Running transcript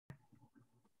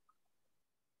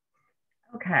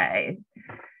Okay.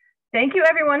 Thank you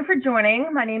everyone for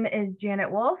joining. My name is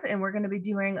Janet Wolfe, and we're going to be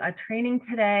doing a training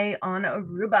today on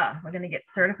Aruba. We're going to get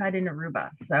certified in Aruba.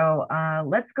 So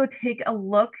let's go take a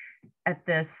look at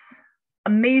this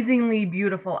amazingly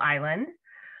beautiful island.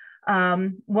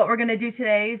 What we're going to do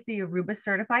today is the Aruba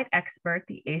Certified Expert,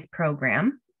 the ACE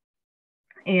program.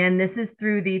 And this is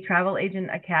through the Travel Agent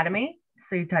Academy.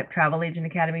 So you type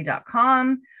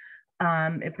travelagentacademy.com.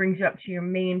 It brings you up to your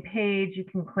main page. You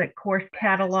can click course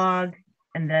catalog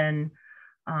and then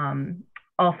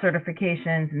all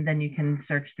certifications, and then you can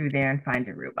search through there and find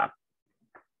Aruba.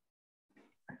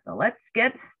 So let's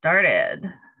get started.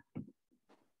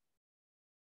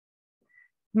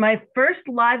 My first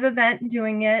live event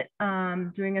doing it,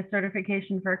 doing a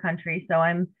certification for a country. So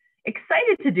I'm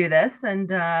excited to do this, and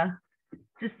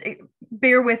just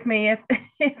bear with me if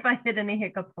I hit any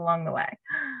hiccups along the way.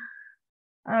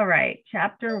 All right,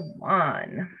 chapter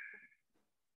 1.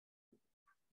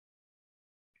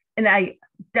 And I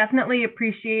definitely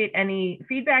appreciate any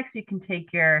feedback. So you can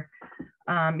take your,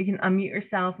 you can unmute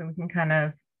yourself and we can kind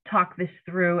of talk this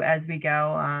through as we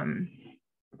go,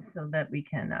 so that we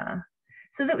can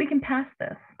pass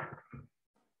this.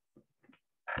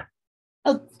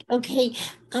 Oh, okay.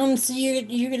 So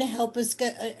you're gonna help us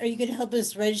are you gonna help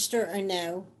us register or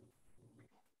no?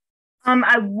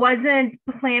 I wasn't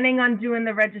planning on doing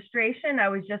the registration. I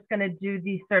was just gonna do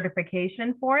the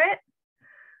certification for it.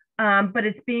 But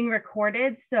it's being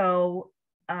recorded, so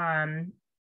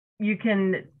you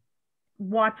can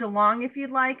watch along if you'd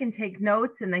like and take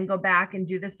notes and then go back and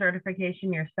do the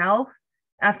certification yourself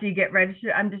after you get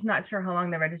registered. I'm just not sure how long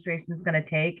the registration is going to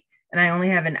take, and I only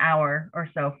have an hour or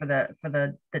so for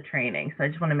the training, so I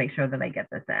just want to make sure that I get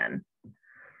this in.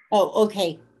 Oh,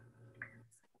 okay.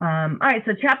 All right,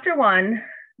 so chapter 1,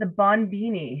 the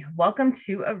Bonbini. Welcome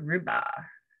to Aruba.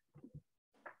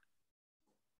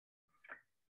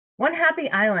 One happy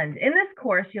island. In this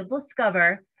course, you'll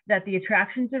discover that the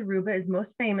attractions Aruba is most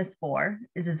famous for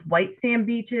is its white sand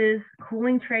beaches,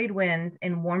 cooling trade winds,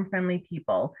 and warm, friendly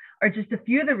people are just a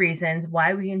few of the reasons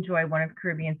why we enjoy one of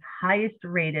Caribbean's highest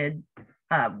rates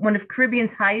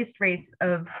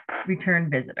of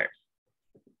return visitors.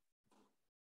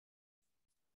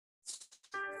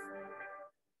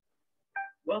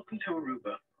 Welcome to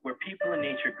Aruba, where people and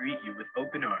nature greet you with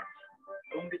open arms.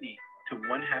 Bonbini to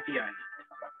one happy island.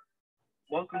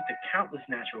 Welcome to countless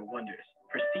natural wonders,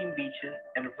 pristine beaches,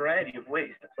 and a variety of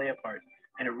ways to play a part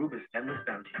in Aruba's endless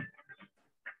bounty.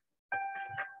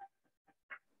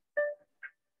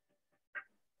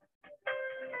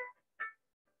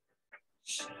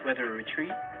 Whether a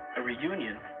retreat, a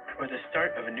reunion, or the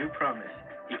start of a new promise,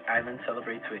 the island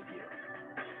celebrates with you.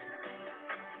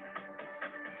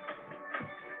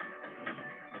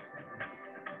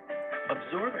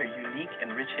 Absorb our unique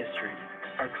and rich history,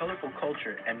 our colorful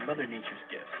culture, and Mother Nature's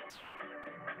gifts.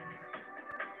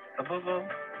 Above all,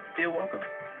 feel welcome.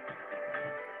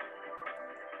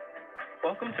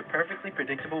 Welcome to perfectly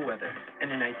predictable weather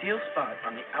and an ideal spot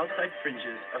on the outside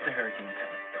fringes of the hurricane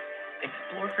zone.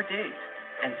 Explore for days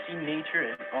and see nature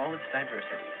in all its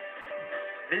diversity.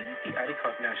 Visit the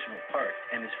Aruba National Park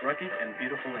and its rugged and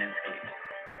beautiful landscapes.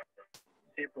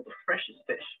 Sample the freshest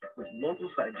fish with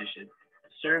local side dishes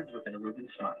served with an Aruban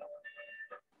smile.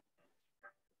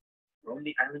 Roam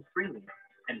the island freely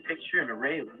and picture an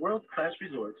array of world-class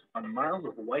resorts on miles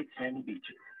of white sandy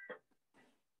beaches.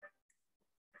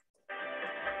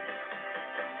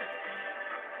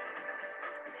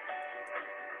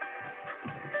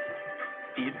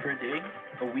 Be it for a day,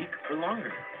 a week, or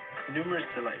longer, numerous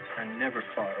delights are never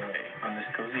far away on this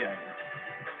cozy island.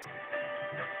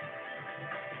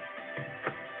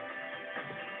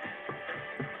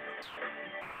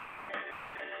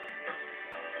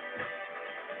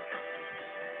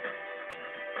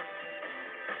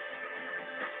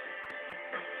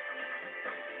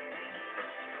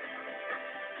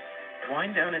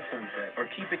 Wind down at sunset or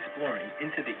keep exploring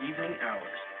into the evening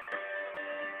hours.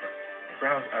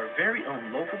 Browse our very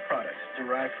own local products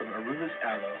derived from Aruba's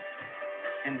aloe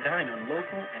and dine on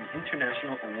local and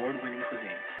international award-winning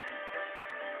cuisines.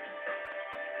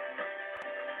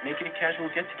 Make it a casual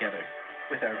get-together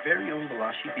with our very own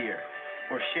Balashi beer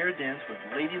or share a dance with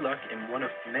Lady Luck in one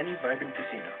of many vibrant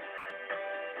casinos.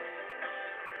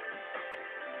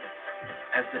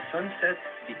 As the sun sets,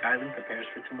 the island prepares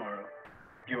for tomorrow.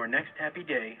 Your next happy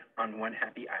day on one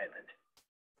happy island.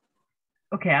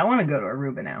 Okay, I want to go to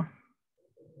Aruba now.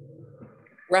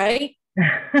 Right?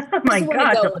 Oh my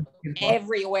God. Go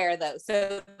everywhere though,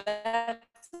 so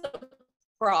that's the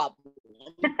problem.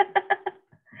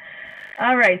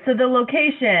 All right, so the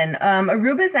location.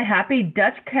 Aruba is a happy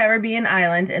Dutch Caribbean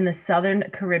island in the Southern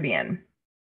Caribbean.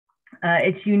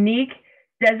 Its unique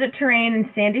desert terrain and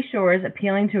sandy shores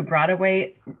appealing to a broad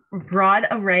array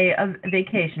of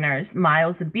vacationers.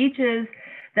 Miles of beaches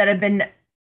that have been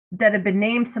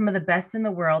named some of the best in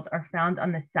the world are found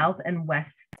on the south and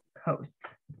west coasts.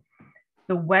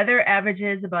 The weather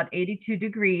averages about 82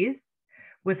 degrees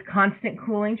with constant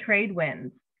cooling trade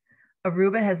winds.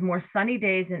 Aruba has more sunny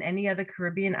days than any other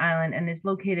Caribbean island and is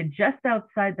located just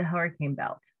outside the hurricane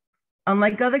belt.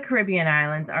 Unlike other Caribbean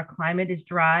islands, our climate is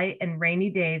dry and rainy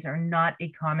days are not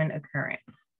a common occurrence.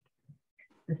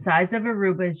 The size of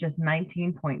Aruba is just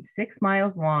 19.6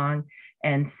 miles long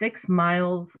and 6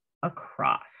 miles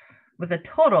across, with a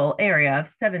total area of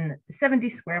 70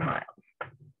 square miles.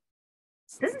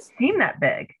 Doesn't seem that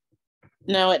big.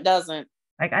 No, it doesn't.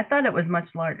 Like, I thought it was much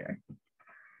larger.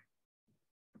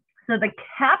 So the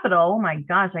capital, oh my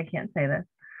gosh, I can't say this.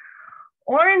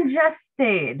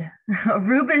 Orangestade,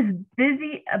 Aruba's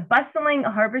busy, bustling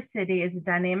harbor city, is a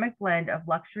dynamic blend of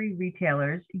luxury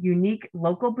retailers, unique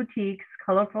local boutiques,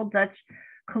 colorful Dutch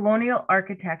colonial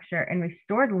architecture, and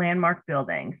restored landmark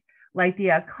buildings like the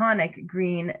iconic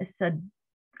green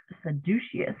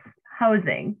Seducious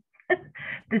housing,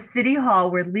 the city hall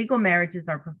where legal marriages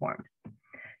are performed.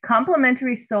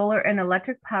 Complimentary solar and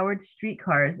electric-powered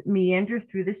streetcars meander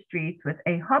through the streets with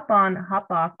a hop-on,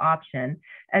 hop-off option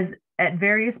at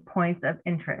various points of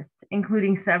interest,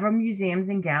 including several museums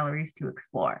and galleries to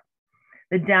explore.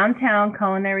 The downtown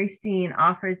culinary scene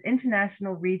offers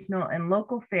international, regional, and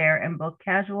local fare in both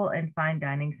casual and fine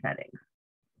dining settings.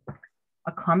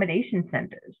 Accommodation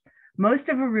centers. Most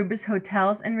of Aruba's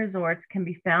hotels and resorts can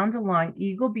be found along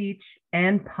Eagle Beach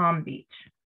and Palm Beach.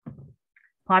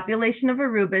 Population of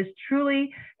Aruba is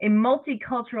truly a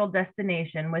multicultural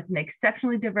destination with an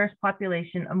exceptionally diverse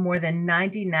population of more than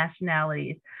 90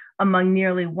 nationalities among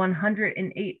nearly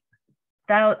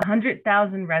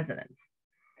 100,000 residents.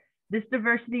 This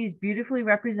diversity is beautifully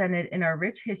represented in our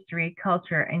rich history,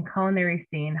 culture, and culinary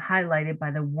scene, highlighted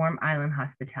by the warm island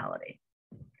hospitality.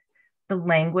 The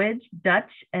language,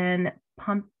 Dutch and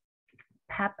I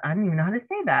don't even know how to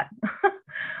say that,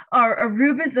 are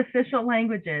Aruba's official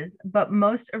languages, but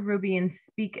most Arubians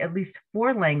speak at least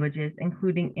 4 languages,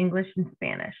 including English and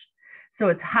Spanish. So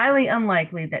it's highly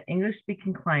unlikely that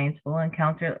English-speaking clients will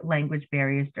encounter language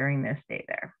barriers during their stay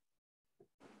there.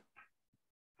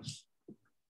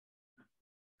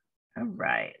 All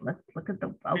right, let's look at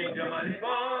the welcome.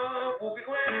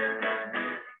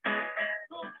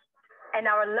 In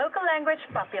our local language,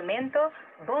 papiamento,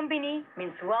 bombini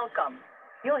means welcome.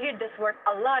 You'll hear this word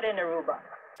a lot in Aruba.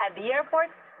 At the airport,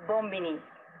 bombini.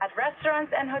 At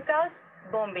restaurants and hotels,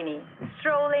 bombini.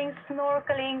 Strolling,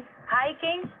 snorkeling,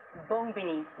 hiking,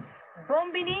 bombini.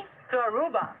 Bombini to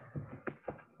Aruba.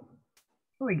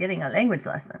 Oh, we're getting a language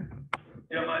lesson.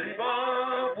 In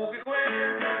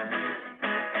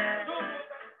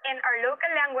our local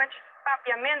language,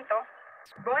 papiamento,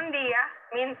 bon dia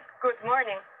means good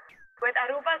morning. With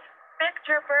Aruba's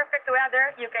picture-perfect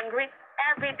weather, you can greet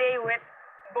every day with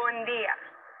bon dia.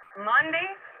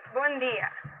 Monday, bon dia.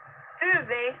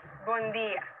 Tuesday, bon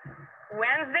dia.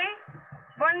 Wednesday,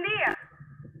 bon dia.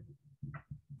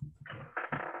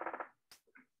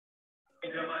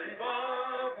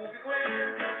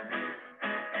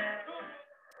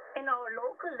 In our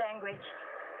local language,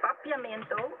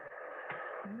 papiamento,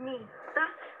 mi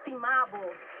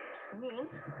estimado means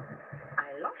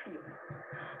I love you.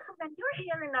 So when you're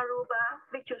here in Aruba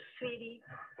with your sweetie,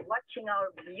 watching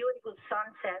our beautiful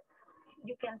sunset,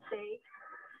 you can say,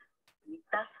 mi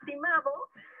estimado.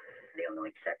 They'll know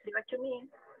exactly what you mean.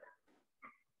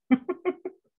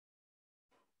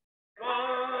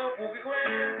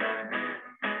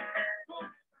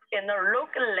 In our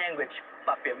local language,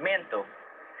 papiamento,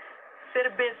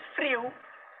 cerveza frio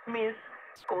means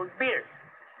cold beer.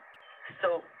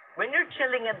 So when you're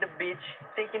chilling at the beach,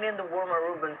 taking in the warm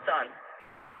Aruban sun,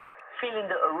 feeling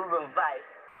the Aruban vibe,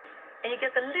 and you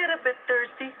get a little bit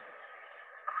thirsty,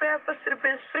 grab a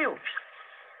cerveza frio.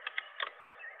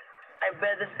 I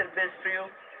bet the cerveza frio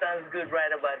sounds good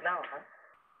right about now, huh?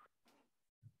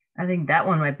 I think that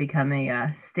one might become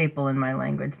a staple in my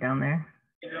language down there.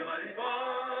 In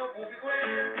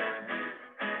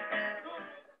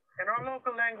our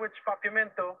local language,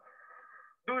 papiamento,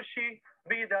 dushi,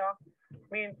 vida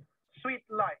means sweet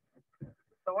life.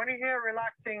 So when you're here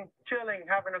relaxing, chilling,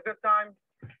 having a good time,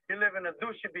 you live in a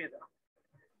dushi vida.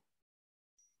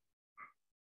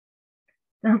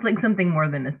 Sounds like something more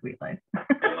than a sweet life.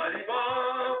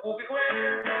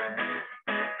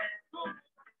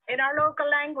 In our local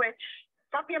language,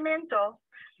 papiamento,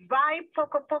 vai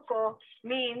poco poco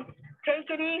means take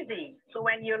it easy. So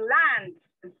when you land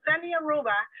in sunny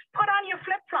Aruba, put on your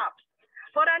flip-flops,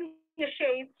 put on your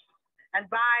shades, and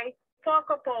buy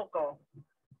poco poco.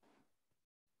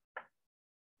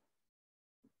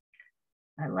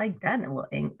 I like that little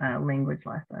language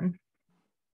lesson.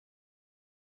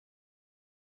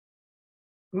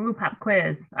 Ooh, pop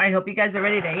quiz. I hope you guys are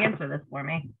ready to answer this for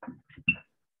me.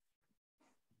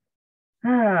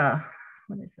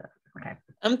 What is this? Okay.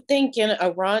 I'm thinking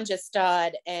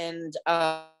Oranjestad and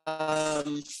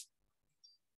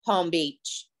Palm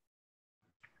Beach.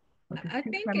 I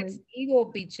think it's Eagle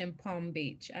Beach and Palm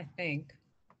Beach, I think.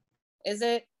 Is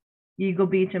it? Eagle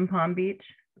Beach and Palm Beach.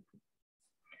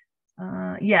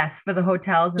 Yes, for the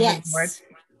hotels and resorts.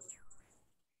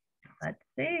 Let's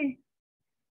see.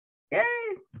 Yay.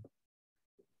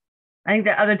 I think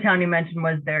the other town you mentioned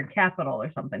was their capital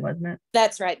or something, wasn't it?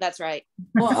 That's right. That's right.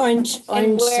 Well, orange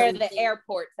And where something. the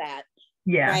airport's at.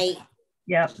 Yeah. Right.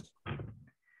 Yep. All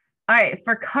right.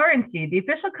 For currency, the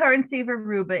official currency of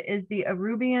Aruba is the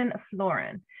Arubian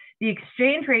florin. The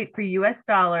exchange rate for U.S.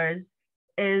 dollars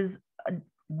is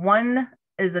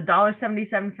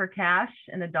 $1.77 for cash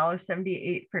and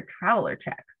 $1.78 for traveler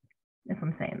checks, if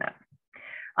I'm saying that.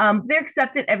 They're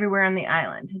accepted everywhere on the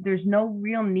island. There's no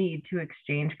real need to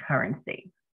exchange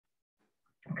currency.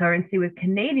 Currency with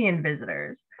Canadian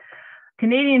visitors.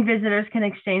 Canadian visitors can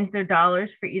exchange their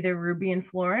dollars for either Arubian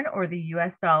florin or the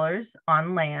US dollars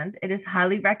on land. It is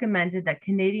highly recommended that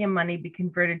Canadian money be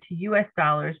converted to US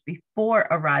dollars before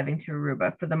arriving to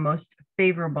Aruba for the most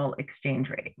favorable exchange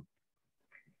rate.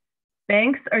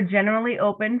 Banks are generally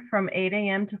open from 8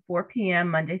 a.m. to 4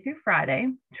 p.m. Monday through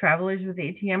Friday. Travelers with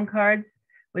ATM cards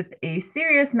with a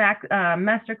Sirius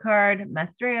MasterCard,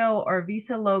 Mastreo, or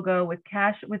Visa logo with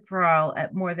cash withdrawal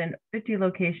at more than 50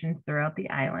 locations throughout the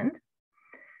island.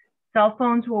 Cell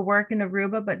phones will work in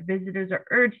Aruba, but visitors are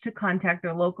urged to contact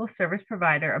their local service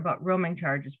provider about roaming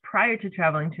charges prior to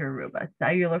traveling to Aruba.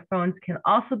 Cellular phones can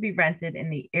also be rented in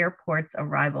the airport's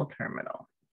arrival terminal.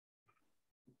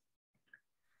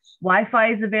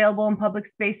 Wi-Fi is available in public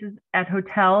spaces at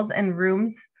hotels and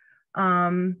rooms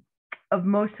of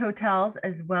most hotels,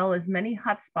 as well as many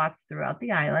hotspots throughout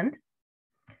the island.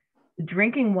 The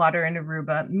drinking water in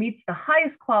Aruba meets the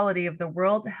highest quality of the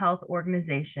World Health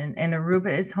Organization, and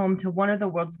Aruba is home to one of the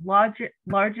world's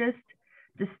largest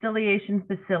distillation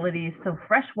facilities, so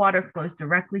fresh water flows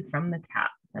directly from the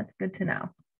tap. That's good to know.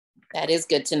 That is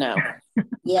good to know.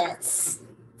 Yes.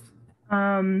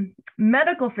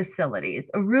 Medical facilities.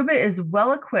 Aruba is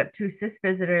well equipped to assist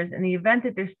visitors in the event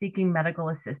that they're seeking medical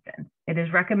assistance. It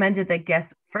is recommended that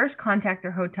guests first contact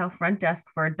their hotel front desk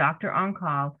for a doctor on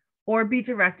call or be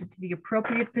directed to the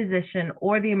appropriate physician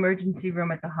or the emergency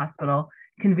room at the hospital,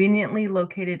 conveniently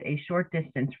located a short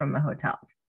distance from the hotel.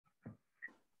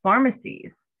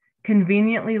 Pharmacies.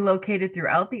 Conveniently located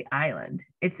throughout the island.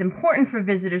 It's important for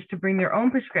visitors to bring their own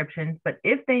prescriptions, but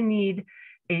if they need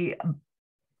a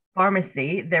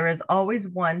pharmacy, there is always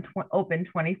one open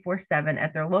 24/7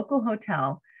 at their local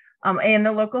hotel, and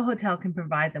the local hotel can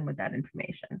provide them with that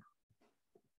information.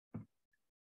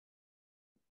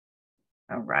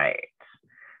 All right,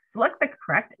 select the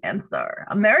correct answer.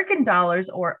 American dollars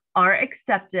are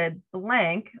accepted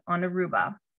blank on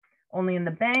Aruba, only in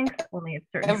the banks, only at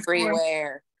certain Everywhere.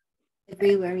 Stores.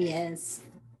 Everywhere, yes.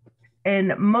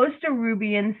 And most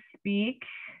Arubians speak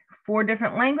 4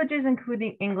 different languages,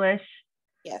 including English.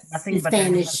 Yes. Nothing And but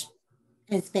Spanish.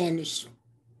 And Spanish.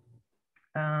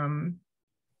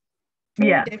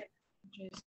 Yeah.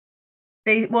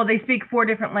 They speak 4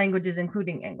 different languages,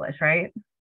 including English, right?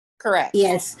 Correct.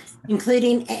 Yes,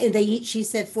 including she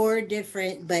said 4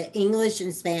 different, but English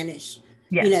and Spanish.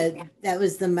 Yes. You know, that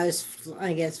was the most,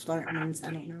 I guess, fluent ones.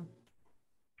 I don't know.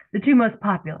 The 2 most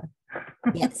popular.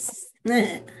 Yes.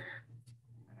 All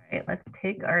right, let's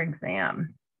take our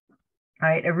exam. All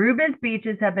right, Aruba's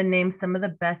beaches have been named some of the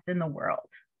best in the world.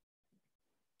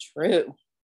 True.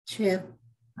 True.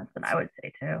 That's what I would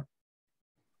say too.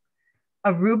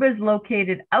 Aruba is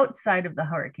located outside of the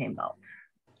hurricane belt.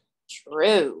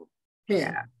 True.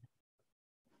 Yeah.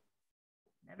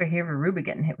 Never hear of Aruba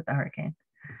getting hit with a hurricane.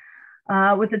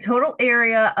 With a total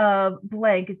area of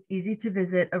blank, it's easy to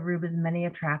visit Aruba's many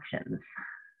attractions.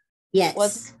 Yes.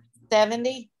 Was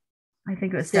 70? I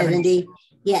think it was 70.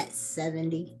 Yes,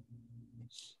 70.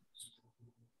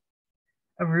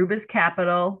 Aruba's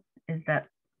capital is that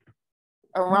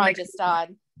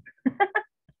Oranjestad.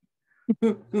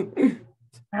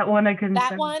 that one I couldn't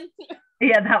That say. one?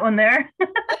 Yeah, that one there.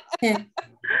 The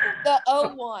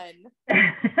O1.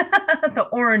 The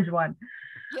orange one.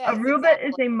 Yes, Aruba exactly.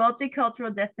 is a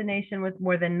multicultural destination with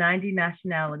more than 90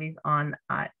 nationalities on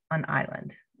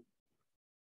island.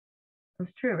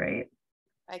 That's true, right?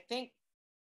 I think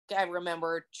I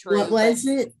remember true. What was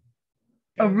it?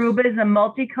 Aruba is a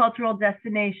multicultural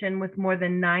destination with more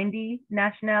than 90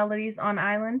 nationalities on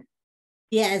island.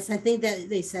 Yes, I think that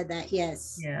they said that.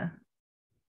 Yes. Yeah.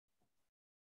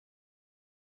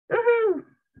 Woohoo!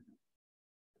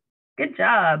 Good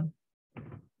job.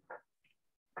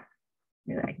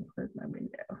 Maybe I can close my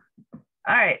window.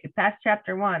 All right, past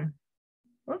chapter 1.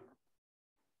 Whoop.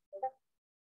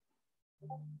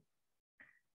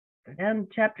 Go down to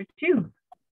chapter 2.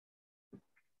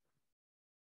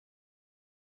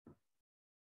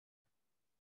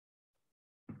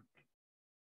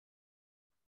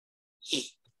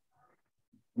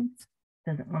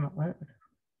 Doesn't want to load.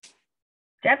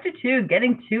 Chapter 2,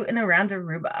 getting to and around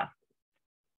Aruba.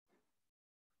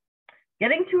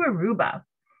 Getting to Aruba.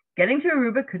 Getting to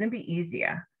Aruba couldn't be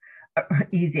easier.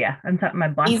 Easier. I'm talking my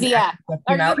Boston. Easier. Are you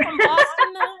from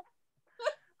Boston now?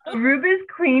 Aruba's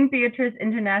Queen Beatrice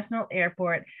International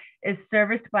Airport is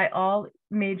serviced by all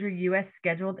major U.S.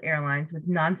 scheduled airlines with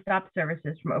nonstop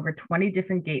services from over 20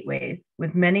 different gateways,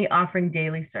 with many offering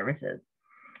daily services.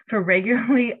 For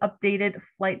regularly updated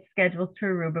flight schedules to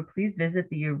Aruba, please visit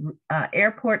the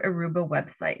Airport Aruba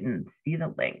website and see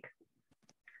the link.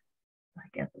 I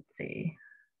guess, let's see.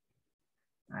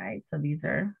 All right, so these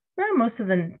are most of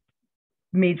the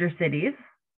major cities.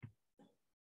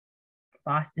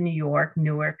 Boston, New York,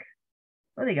 Newark.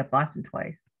 Oh, they got Boston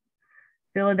twice.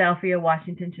 Philadelphia,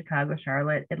 Washington, Chicago,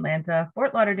 Charlotte, Atlanta,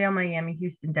 Fort Lauderdale, Miami,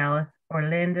 Houston, Dallas,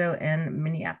 Orlando, and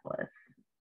Minneapolis.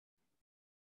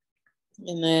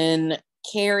 And then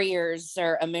carriers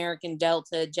are American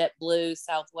Delta, JetBlue,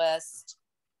 Southwest,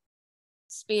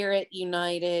 Spirit,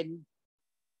 United,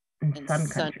 and Sun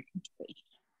Country.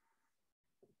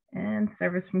 And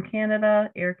service from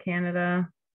Canada, Air Canada,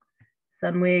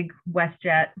 Sunwing,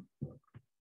 WestJet.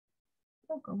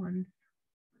 Local ones.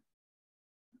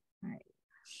 All right.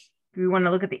 Do we want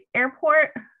to look at the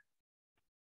airport?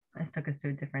 This took us to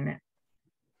a different.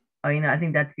 Oh, I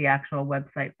think that's the actual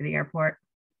website for the airport.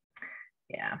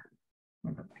 Yeah.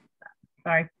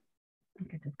 Sorry, I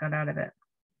think I just got out of it.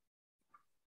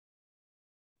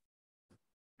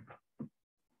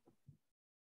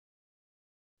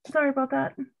 Sorry about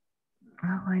that.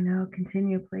 Oh, I know.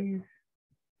 Continue, please.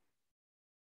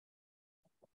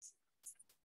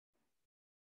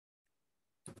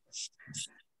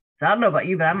 So I don't know about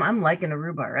you, but I'm liking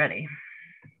Aruba already.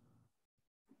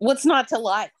 What's not to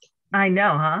like? I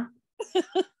know, huh?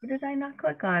 What did I not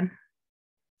click on?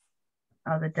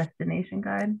 Oh, the destination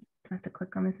guide. I have to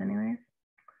click on this anyways.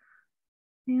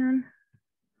 Man.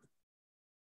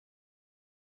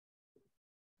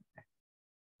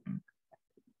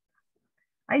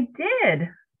 I did.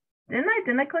 Didn't I?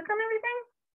 Didn't I click on everything?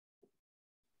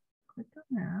 Clicked on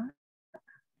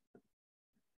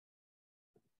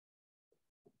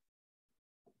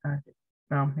that.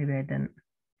 Well, maybe I didn't.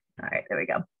 All right, there we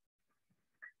go.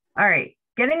 All right,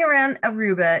 getting around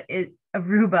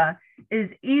Aruba is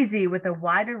easy with a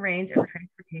wider range of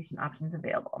transportation options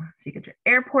available. So you get your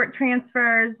airport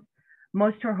transfers.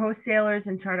 Most tour wholesalers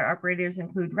and charter operators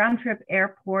include round-trip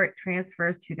airport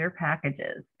transfers to their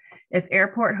packages. If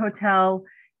airport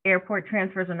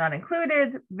transfers are not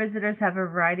included, visitors have a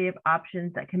variety of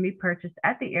options that can be purchased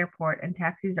at the airport, and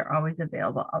taxis are always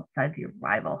available outside the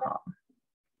arrival hall.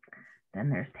 Then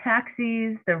there's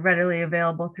taxis. They're readily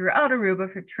available throughout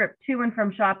Aruba for trips to and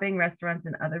from shopping, restaurants,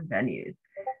 and other venues.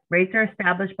 Rates are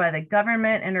established by the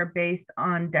government and are based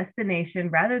on destination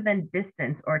rather than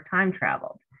distance or time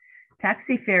traveled.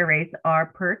 Taxi fare rates are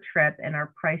per trip and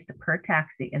are priced per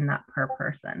taxi and not per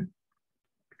person.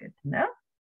 Good to know.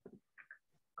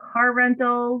 Car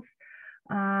rentals.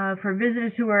 For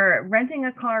visitors who are renting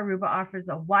a car, Aruba offers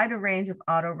a wider range of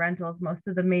auto rentals. Most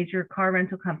of the major car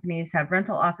rental companies have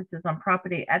rental offices on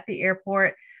property at the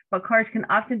airport, but cars can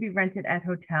often be rented at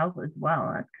hotels as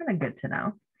well. That's kind of good to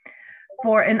know.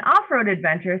 For an off-road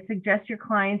adventure, suggest your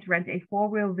clients rent a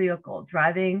four-wheel vehicle.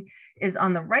 Driving is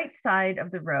on the right side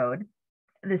of the road,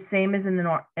 the same as in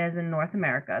North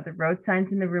America. The road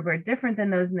signs in Aruba are different than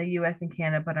those in the US and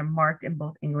Canada, but are marked in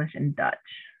both English and Dutch.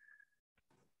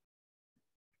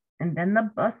 And then the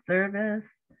bus service.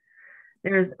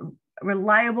 There's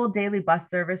reliable daily bus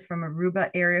service from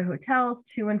Aruba area hotels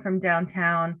to and from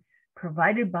downtown,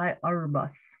 provided by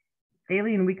Arubus.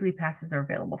 Daily and weekly passes are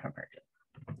available for purchase.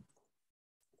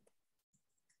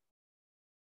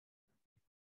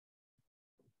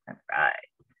 All right.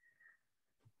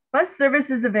 Bus service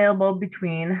is available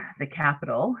between the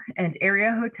capital and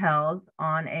area hotels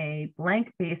on a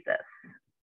blank basis.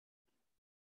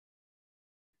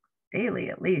 Daily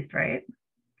at least, right?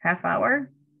 Half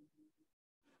hour?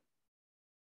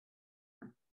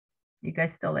 You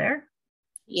guys still there?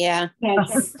 Yeah.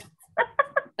 Yes.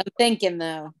 I'm thinking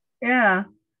though. Yeah.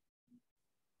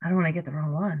 I don't want to get the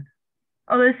wrong one.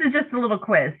 Oh, this is just a little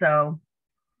quiz, so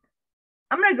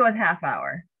I'm gonna go with half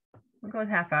hour. I'll go with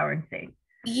half hour and see.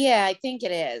 Yeah, I think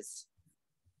it is.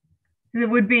 It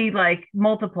would be like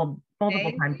multiple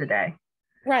times a day.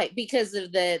 Right, because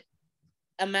of the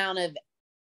amount of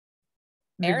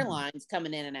airlines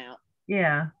coming in and out.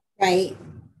 Yeah. Right.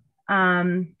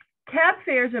 Cab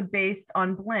fares are based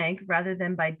on blank rather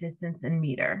than by distance and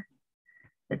meter.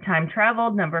 The time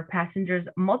traveled, number of passengers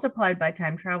multiplied by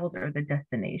time traveled, or the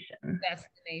destination.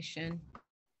 Destination.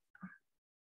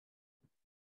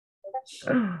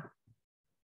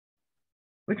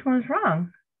 Which one's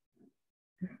wrong?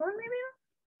 This one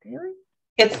maybe? Daily?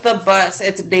 It's the bus.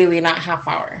 It's daily, not half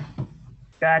hour.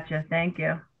 Gotcha. Thank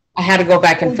you. I had to go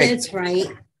back and fix. That's right.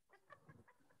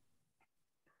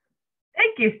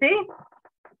 Thank you. See?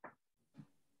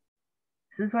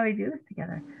 This is why we do this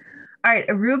together. All right.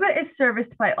 Aruba is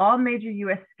serviced by all major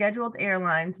U.S. scheduled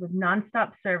airlines with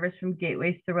nonstop service from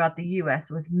gateways throughout the U.S.,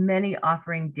 with many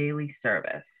offering daily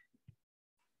service.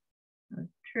 That's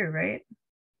true, right?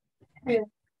 True.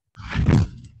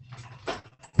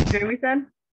 True, we said?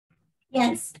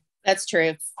 Yes. That's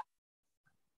true.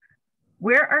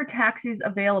 Where are taxis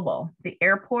available? The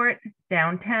airport,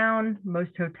 downtown,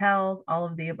 most hotels, all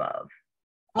of the above.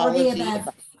 All of the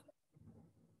above.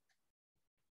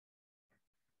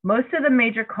 Most of the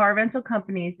major car rental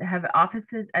companies have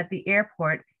offices at the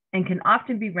airport and can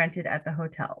often be rented at the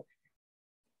hotels.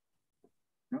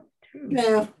 Oh, true.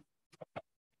 No.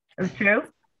 That's true?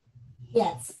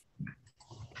 Yes.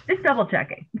 Just double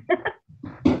checking.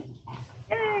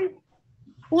 Yay.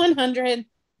 100.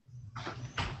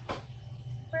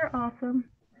 We're awesome.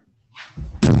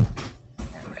 All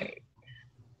right.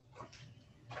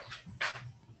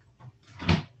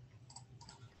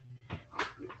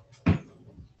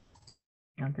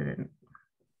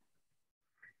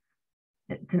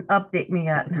 It didn't update me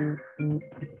yet.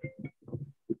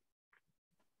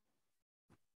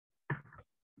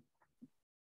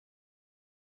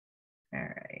 All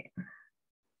right.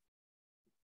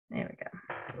 There we go.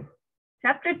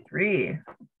 Chapter 3.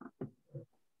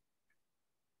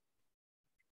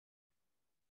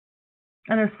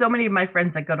 And there's so many of my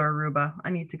friends that go to Aruba. I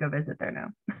need to go visit there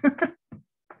now.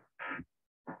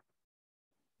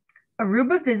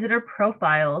 Aruba visitor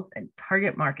profiles and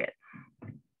target markets.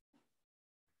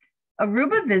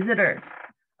 Aruba visitors.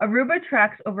 Aruba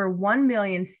tracks over 1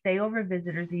 million stayover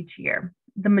visitors each year.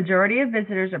 The majority of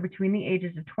visitors are between the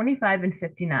ages of 25 and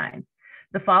 59.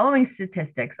 The following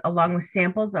statistics, along with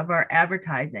samples of our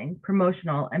advertising,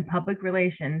 promotional, and public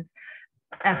relations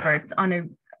efforts on a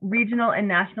regional and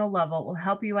national level, will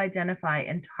help you identify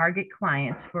and target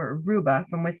clients for Aruba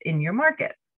from within your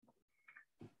market.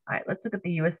 All right, let's look at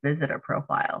the U.S. visitor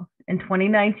profile. In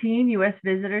 2019, U.S.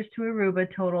 visitors to Aruba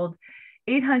totaled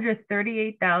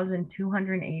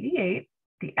 838,288.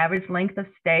 The average length of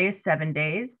stay is 7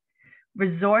 days.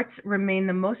 Resorts remain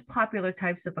the most popular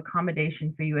types of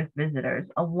accommodation for U.S. visitors,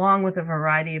 along with a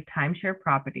variety of timeshare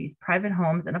properties, private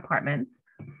homes, and apartments.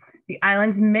 The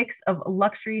island's mix of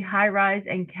luxury high-rise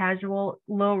and casual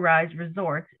low-rise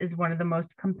resorts is one of the most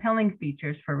compelling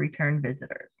features for return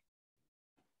visitors.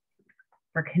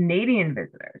 For Canadian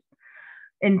visitors,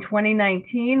 in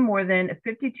 2019, more than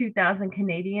 52,000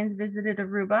 Canadians visited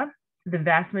Aruba. The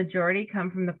vast majority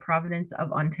come from the province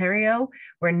of Ontario,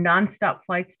 where nonstop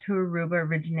flights to Aruba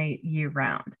originate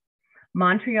year-round.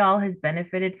 Montreal has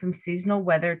benefited from seasonal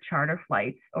weather charter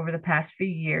flights over the past few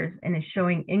years and is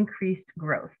showing increased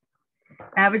growth.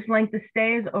 Average length of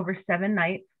stay is over 7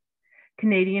 nights.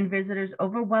 Canadian visitors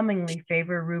overwhelmingly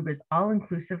favor Aruba's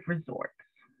all-inclusive resorts.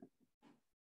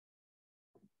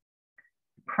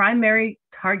 Primary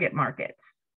target markets.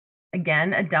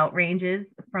 Again, adult ranges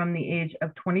from the age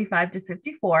of 25 to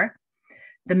 54.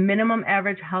 The minimum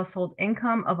average household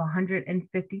income of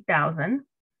 $150,000.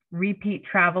 Repeat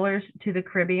travelers to the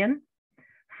Caribbean.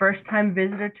 First-time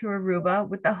visitor to Aruba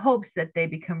with the hopes that they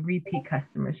become repeat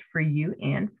customers for you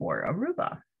and for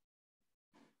Aruba.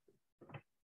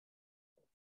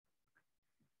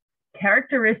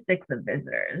 Characteristics of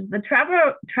visitors. The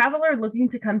traveler looking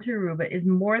to come to Aruba is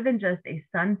more than just a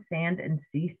sun, sand, and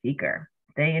sea seeker.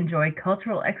 They enjoy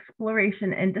cultural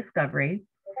exploration and discovery,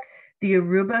 the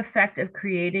Aruba effect of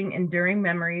creating enduring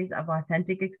memories of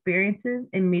authentic experiences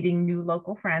and meeting new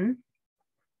local friends,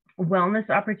 wellness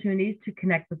opportunities to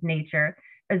connect with nature,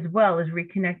 as well as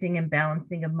reconnecting and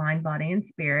balancing of mind, body, and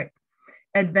spirit,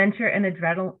 adventure and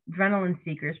adrenaline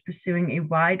seekers pursuing a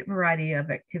wide variety of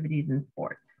activities and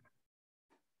sports.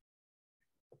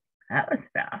 That was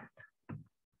fast.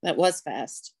 That was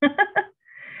fast.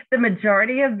 The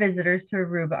majority of visitors to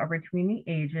Aruba are between the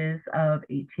ages of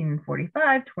 18 and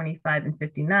 45, 25 and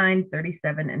 59,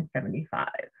 37 and 75.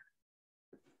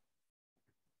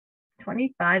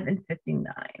 25 and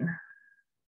 59.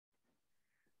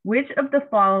 Which of the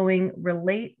following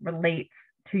relates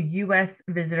to U.S.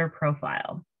 visitor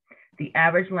profile? The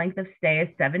average length of stay is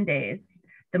 7 days.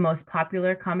 The most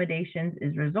popular accommodations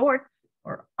is resorts,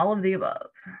 or all of the above.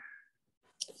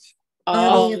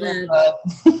 All of the above.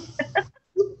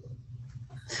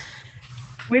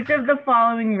 Which of the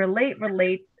following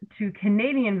relates to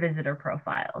Canadian visitor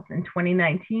profiles? In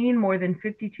 2019, more than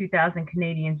 52,000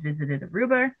 Canadians visited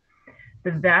Aruba.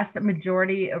 The vast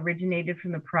majority originated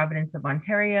from the province of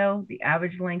Ontario. The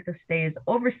average length of stay is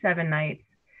over 7 nights.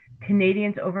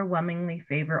 Canadians overwhelmingly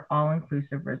favor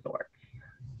all-inclusive resorts.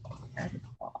 That is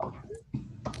all.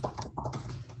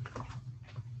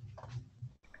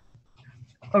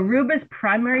 Aruba's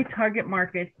primary target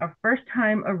markets are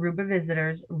first-time Aruba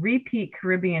visitors, repeat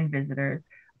Caribbean visitors,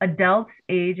 adults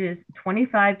ages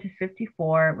 25 to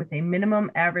 54 with a minimum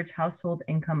average household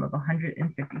income of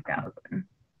 $150,000.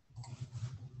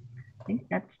 I think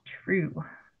that's true.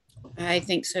 I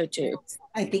think so too.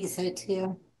 I think so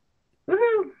too.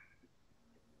 Woohoo!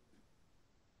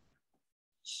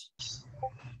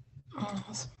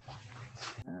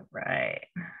 All right.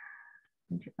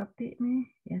 Did you update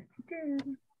me? Yes, you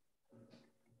did.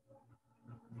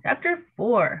 Chapter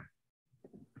 4,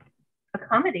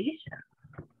 accommodation.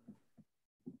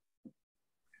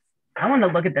 I want to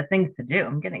look at the things to do.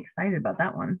 I'm getting excited about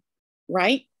that one.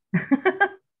 Right?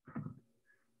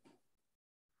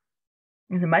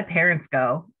 So my parents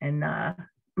go, and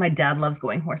my dad loves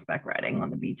going horseback riding on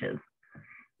the beaches.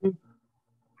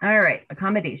 All right,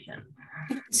 accommodation.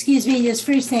 Excuse me just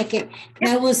for a second.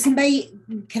 Now,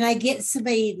 can I get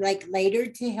somebody like later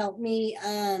to help me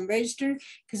register?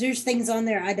 Because there's things on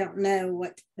there I don't know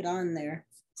what to put on there.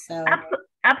 So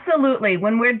absolutely.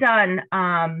 When we're done,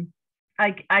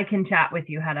 I can chat with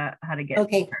you how to get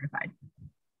certified.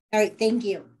 All right, thank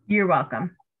you. You're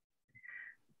welcome.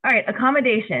 All right,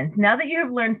 accommodations. Now that you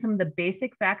have learned some of the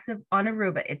basic facts on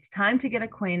Aruba, it's time to get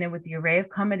acquainted with the array of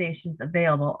accommodations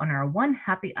available on our one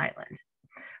happy island.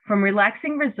 From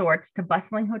relaxing resorts to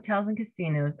bustling hotels and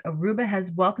casinos, Aruba has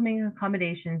welcoming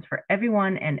accommodations for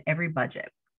everyone and every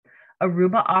budget.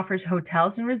 Aruba offers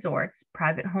hotels and resorts,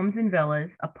 private homes and villas,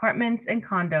 apartments and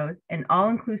condos, and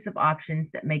all-inclusive options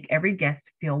that make every guest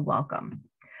feel welcome.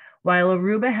 While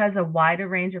Aruba has a wider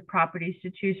range of properties to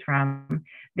choose from,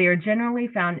 they are generally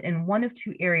found in one of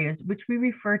two areas, which we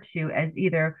refer to as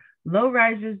either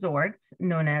low-rise resorts,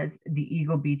 known as the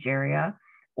Eagle Beach area,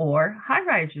 or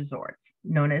high-rise resorts,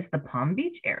 known as the Palm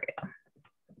Beach area.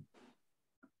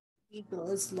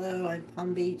 Eagle is low and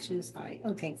Palm Beach is high.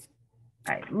 Okay.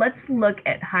 All right, let's look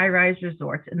at high-rise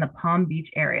resorts in the Palm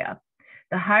Beach area.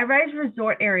 The high-rise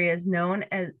resort area is known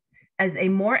as a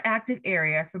more active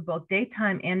area for both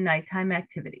daytime and nighttime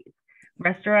activities.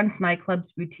 Restaurants, nightclubs,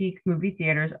 boutiques, movie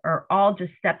theaters are all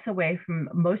just steps away from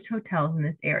most hotels in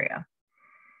this area.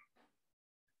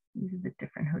 These are the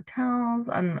different hotels.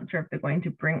 I'm not sure if they're going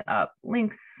to bring up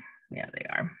links. Yeah, they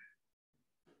are.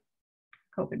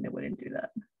 Hoping they wouldn't do that.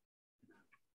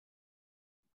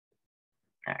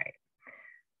 All right.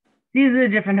 These are the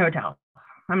different hotels.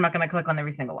 I'm not going to click on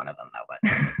every single one of them though, but.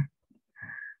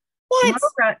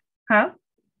 What? Huh?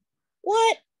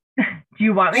 What? Do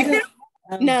you want me to?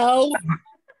 No.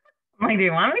 I'm like, do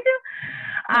you want me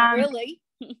to? Not really.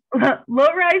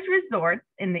 Low-rise resorts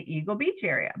in the Eagle Beach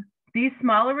area. These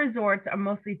smaller resorts are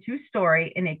mostly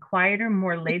two-story in a quieter,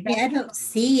 more laid-back. I don't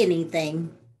see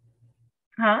anything.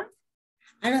 Huh?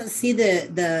 I don't see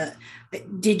the.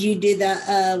 Did you do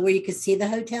the where you could see the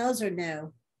hotels or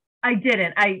no? I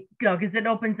didn't. Because it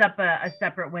opens up a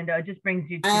separate window. It just brings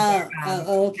you to their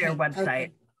website.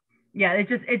 Okay. Yeah, it's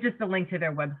just a link to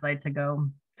their website to go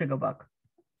book.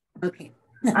 Okay.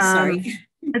 Sorry.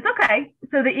 It's okay.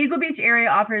 So the Eagle Beach area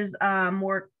offers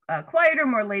more quieter,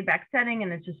 more laid-back setting,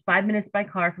 and it's just 5 minutes by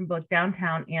car from both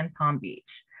downtown and Palm Beach.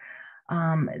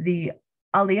 The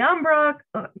Alhambra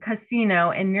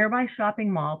Casino and nearby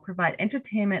shopping mall provide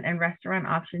entertainment and restaurant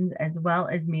options as well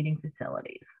as meeting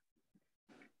facilities.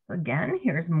 So again,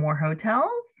 here's more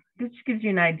hotels, which gives you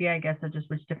an idea, I guess, of just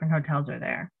which different hotels are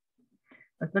there.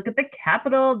 Let's look at the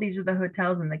capital. These are the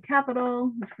hotels in the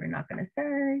capital, which we're not going to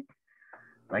say.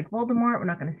 Like Voldemort, we're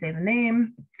not going to say the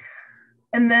name.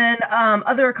 And then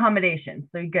other accommodations.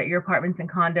 So you get your apartments and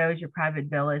condos, your private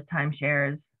villas,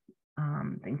 timeshares,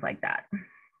 things like that.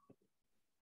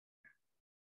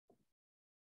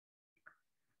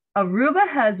 Aruba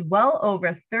has well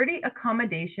over 30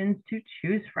 accommodations to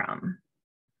choose from.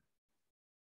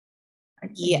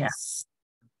 Yes.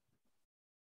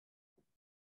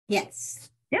 Yes.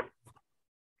 Yep.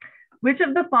 Which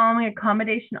of the following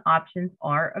accommodation options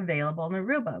are available in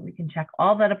Aruba? We can check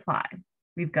all that apply.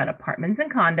 We've got apartments and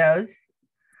condos,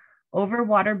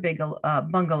 overwater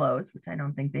bungalows, which I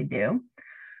don't think they do,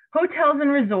 hotels and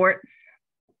resorts,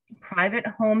 private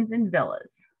homes and villas,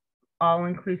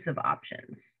 all-inclusive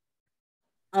options.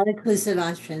 All-inclusive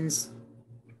options.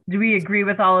 Do we agree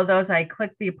with all of those? I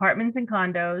clicked the apartments and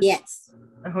condos. Yes.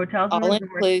 The hotels and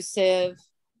all-inclusive.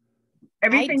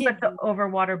 Everything but the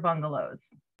overwater bungalows.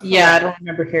 Yeah, I don't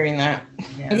remember hearing that.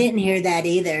 Yeah. I didn't hear that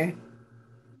either.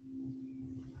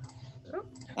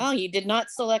 Oh, you did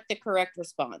not select the correct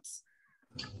response.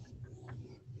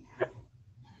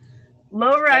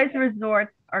 Low-rise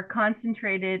resorts are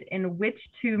concentrated in which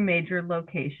two major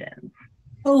locations?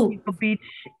 Oh, Eagle Beach.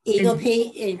 Eagle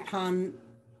Beach and Palm.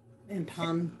 In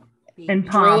Palm. In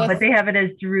Palm, but they have it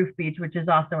as Droof Beach, which is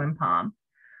also in Palm.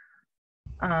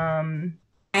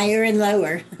 Higher and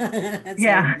lower.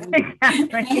 Yeah,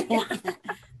 exactly.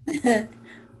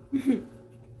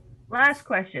 Last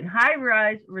question.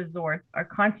 High-rise resorts are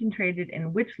concentrated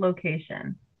in which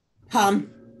location? Palm.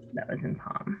 That was in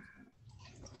Palm.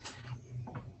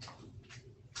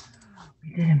 We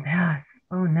didn't pass.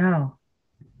 Oh, no.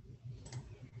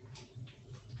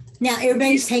 Now,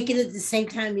 everybody's taking it at the same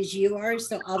time as you are,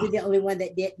 so I'll be the only one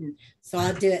that didn't. So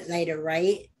I'll do it later,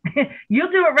 right?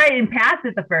 You'll do it right and pass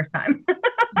it the first time.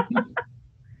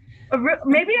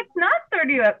 Maybe it's not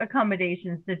 30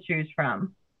 accommodations to choose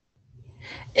from.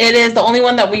 It is. The only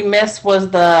one that we missed was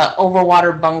the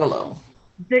overwater bungalow.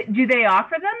 Do they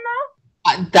offer them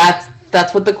though?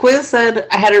 That's what the quiz said.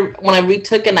 I had to, when I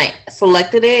retook and I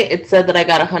selected it, it said that I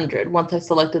got 100 once I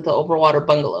selected the overwater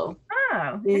bungalow.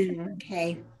 Oh,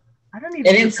 okay. I don't even.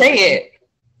 It didn't say it.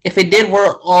 If it did,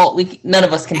 none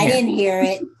of us can hear. I didn't hear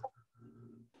it.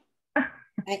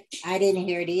 I didn't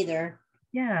hear it either.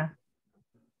 Yeah.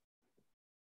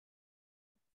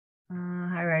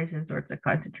 High-rise resorts are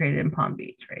concentrated in Palm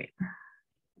Beach, right?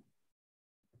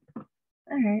 All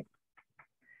right.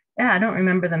 Yeah, I don't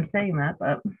remember them saying that,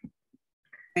 but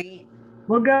right.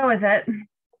 We'll go with it.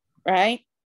 Right.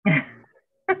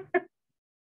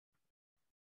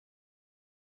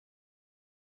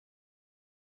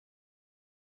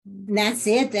 That's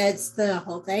it. That's the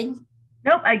whole thing.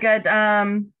 Nope, I got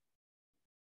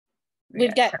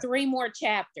We've got 3 more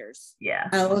chapters. Yeah.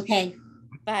 Oh, okay.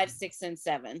 5, 6, and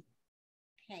 7.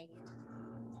 Okay.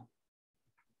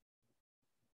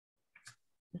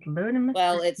 Just loading the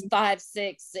Well, it's 5,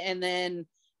 6, and then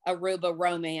Aruba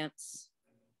romance.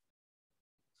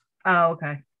 Oh,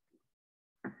 okay.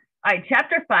 All right,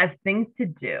 chapter 5, things to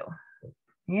do.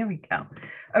 Here we go.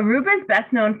 Aruba is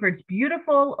best known for its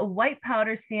beautiful white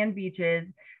powder sand beaches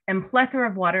and plethora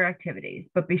of water activities,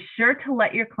 but be sure to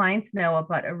let your clients know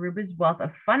about Aruba's wealth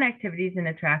of fun activities and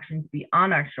attractions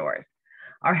beyond our shores.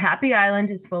 Our happy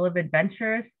island is full of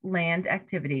adventurous land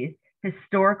activities,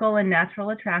 historical and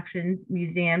natural attractions,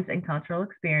 museums, and cultural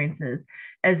experiences,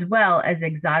 as well as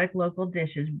exotic local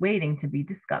dishes waiting to be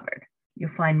discovered.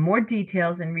 You'll find more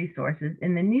details and resources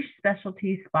in the niche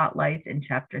specialty spotlights in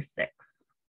chapter 6.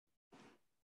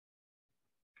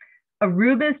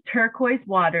 Aruba's turquoise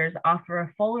waters offer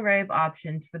a full array of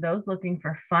options for those looking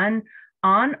for fun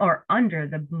on or under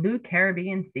the blue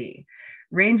Caribbean Sea,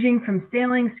 ranging from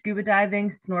sailing, scuba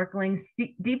diving, snorkeling,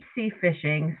 deep sea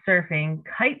fishing, surfing,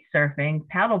 kite surfing,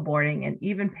 paddleboarding, and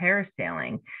even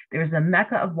parasailing. There's a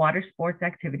mecca of water sports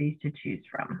activities to choose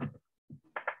from.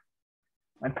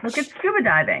 Let's look at scuba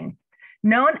diving.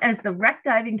 Known as the wreck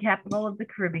diving capital of the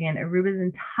Caribbean, Aruba's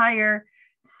entire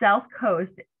south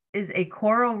coast is a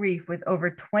coral reef with over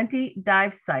 20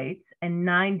 dive sites and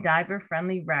 9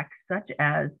 diver-friendly wrecks, such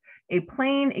as a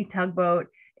plane, a tugboat,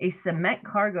 a cement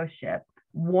cargo ship,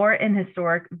 war and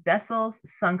historic vessels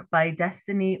sunk by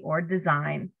destiny or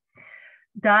design.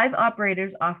 Dive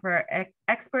operators offer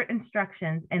expert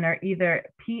instructions and are either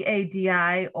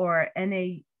PADI or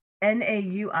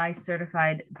NAUI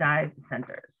certified dive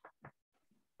centers.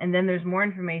 And then there's more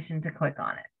information to click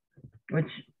on it,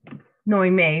 which,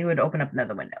 knowing me, would open up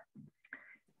another window.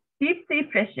 Deep sea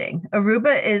fishing.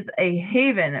 Aruba is a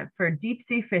haven for deep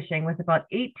sea fishing with about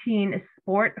 18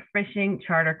 sport fishing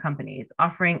charter companies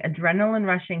offering adrenaline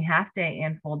rushing half-day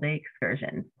and full-day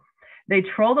excursions. They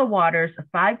troll the waters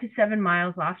 5 to 7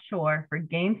 miles offshore for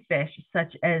game fish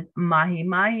such as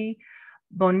mahi-mahi,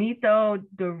 bonito,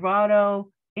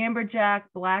 dorado, amberjack,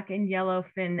 black and yellow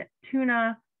fin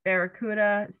tuna,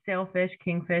 barracuda, sailfish,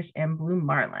 kingfish, and blue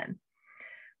marlin.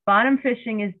 Bottom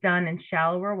fishing is done in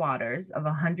shallower waters of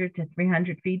 100 to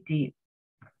 300 feet deep,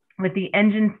 with the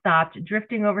engine stopped,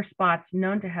 drifting over spots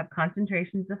known to have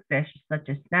concentrations of fish such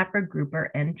as snapper,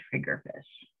 grouper, and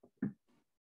triggerfish.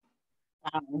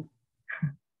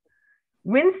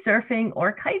 Windsurfing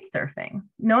or kite surfing.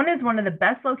 Known as one of the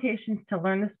best locations to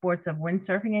learn the sports of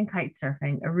windsurfing and kite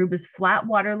surfing, Aruba's flat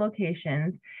water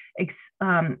locations,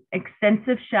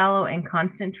 extensive shallow and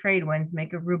constant trade winds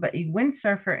make Aruba a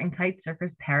windsurfer and kite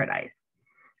surfer's paradise.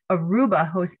 Aruba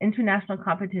hosts international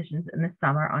competitions in the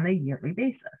summer on a yearly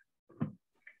basis.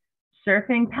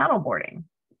 Surfing, paddleboarding.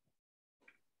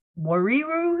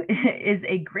 Wariru is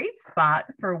a great spot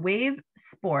for wave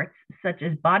sports such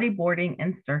as bodyboarding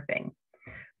and surfing.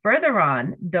 Further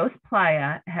on, Dos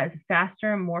Playa has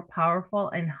faster, more powerful,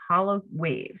 and hollow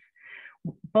waves.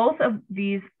 Both of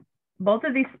these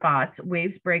spots,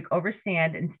 waves break over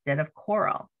sand instead of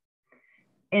coral.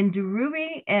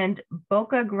 Indurubi and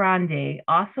Boca Grande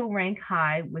also rank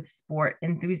high with sport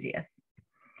enthusiasts.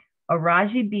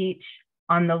 Araji Beach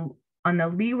on the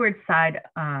leeward side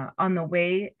on the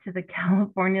way to the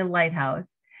California Lighthouse,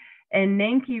 and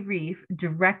Nanki Reef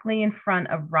directly in front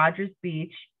of Rogers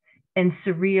Beach in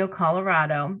Cerrillo,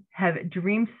 Colorado, have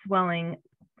dream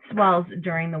swells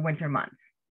during the winter months.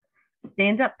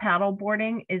 Stand-up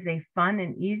paddleboarding is a fun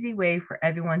and easy way for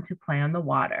everyone to play on the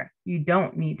water. You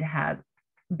don't need to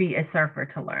be a surfer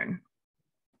to learn.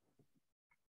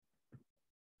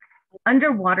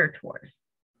 Underwater tours.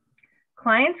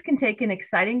 Clients can take an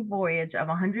exciting voyage of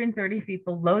 130 feet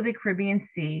below the Caribbean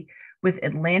Sea with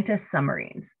Atlantis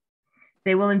submarines.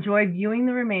 They will enjoy viewing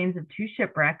the remains of 2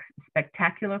 shipwrecks,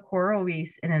 spectacular coral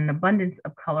reefs, and an abundance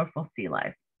of colorful sea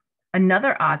life.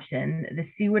 Another option, the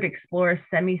Seaward Explorer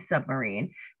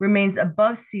semi-submarine, remains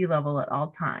above sea level at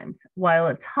all times, while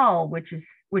its hull, which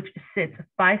sits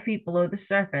 5 feet below the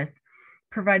surface,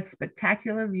 provides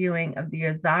spectacular viewing of the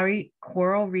Azari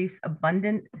coral reef's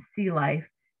abundant sea life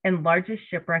and largest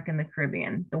shipwreck in the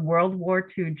Caribbean, the World War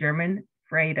II German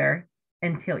freighter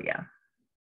Antillia.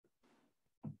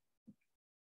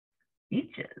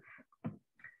 Beaches.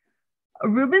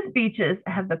 Aruba's beaches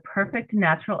have the perfect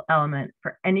natural element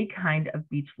for any kind of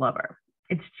beach lover.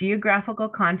 Its geographical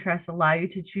contrasts allow you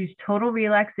to choose total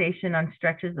relaxation on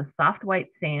stretches of soft white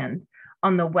sands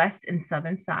on the west and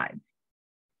southern sides.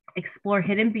 Explore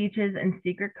hidden beaches and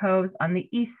secret coves on the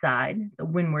east side, the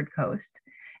windward coast,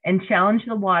 and challenge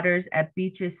the waters at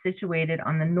beaches situated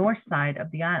on the north side of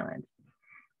the island.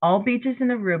 All beaches in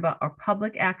Aruba are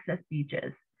public access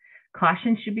beaches.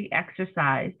 Caution should be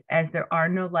exercised as there are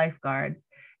no lifeguards,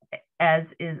 as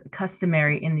is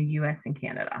customary in the US and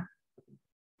Canada.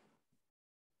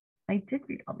 I did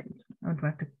read all these. Oh, do I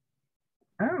have to?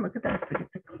 Oh, look at that. We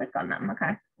get to click on them.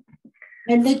 Okay.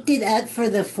 I looked it up for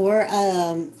the four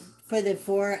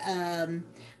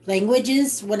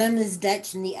languages. One of them is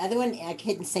Dutch, and the other one I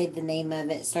couldn't say the name of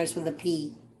it. It starts with a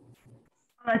P.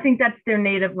 I think that's their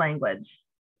native language.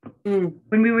 When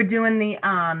we were doing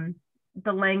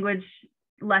the language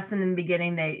lesson in the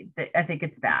beginning, I think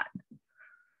it's that.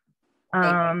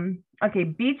 Okay,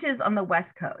 beaches on the West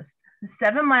Coast. The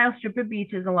 7-mile strip of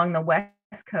beaches along the West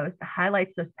Coast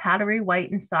highlights those powdery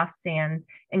white and soft sands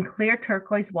and clear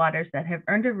turquoise waters that have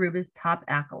earned Aruba's top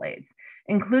accolades,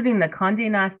 including the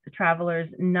Condé Nast Traveler's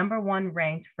 #1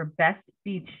 ranked for best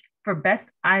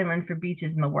island for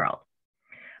beaches in the world.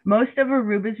 Most of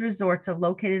Aruba's resorts are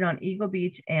located on Eagle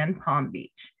Beach and Palm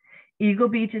Beach. Eagle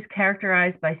Beach is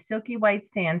characterized by silky white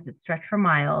sands that stretch for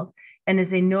miles and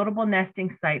is a notable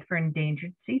nesting site for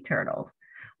endangered sea turtles,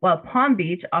 while Palm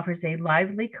Beach offers a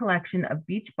lively collection of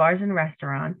beach bars and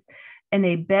restaurants and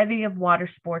a bevy of water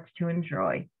sports to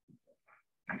enjoy.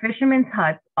 Fisherman's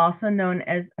Hut, also known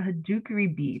as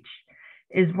Hadukeri Beach,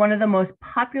 is one of the most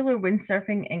popular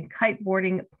windsurfing and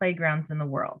kiteboarding playgrounds in the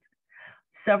world.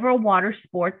 Several water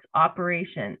sports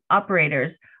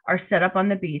operators are set up on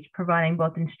the beach, providing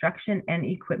both instruction and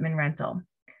equipment rental.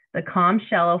 The calm,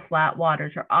 shallow, flat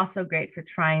waters are also great for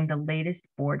trying the latest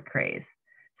board craze.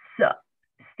 So,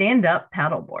 stand-up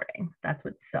paddleboarding. That's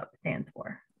what SUP stands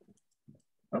for.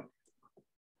 Oops.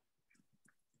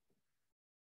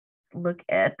 Look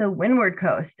at the Windward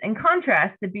Coast. In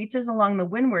contrast, the beaches along the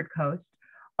Windward Coast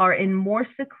are in more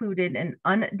secluded and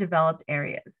undeveloped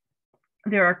areas.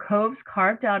 There are coves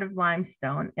carved out of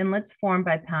limestone, inlets formed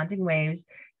by pounding waves,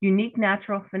 unique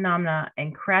natural phenomena,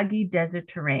 and craggy desert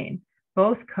terrain.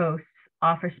 Both coasts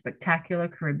offer spectacular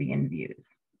Caribbean views.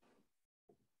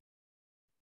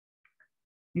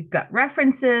 You've got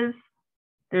references.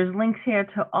 There's links here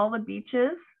to all the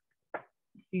beaches.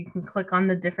 You can click on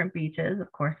the different beaches.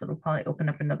 Of course, it'll probably open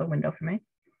up another window for me.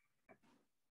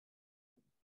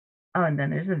 Oh, and then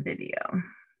there's a video.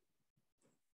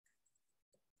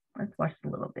 Let's watch the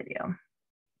little video.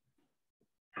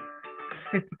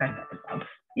 55 seconds though.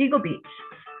 Eagle Beach.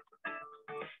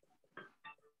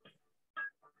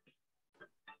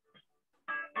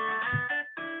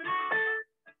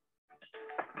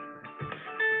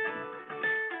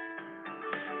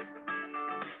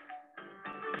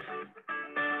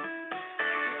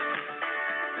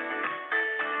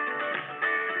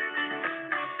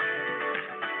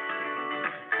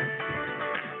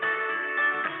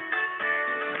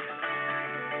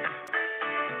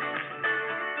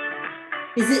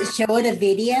 Is it showing a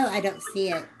video? I don't see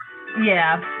it.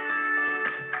 Yeah.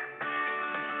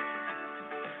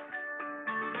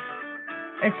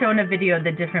 It's showing a video of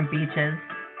the different beaches.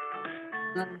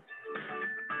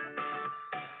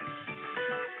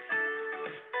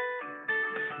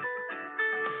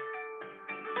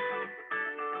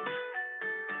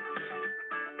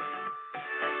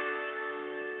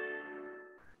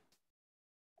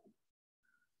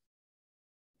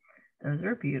 Those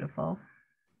are beautiful.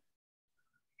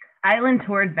 Island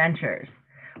tour adventures.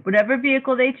 Whatever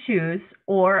vehicle they choose,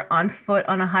 or on foot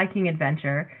on a hiking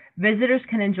adventure, visitors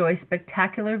can enjoy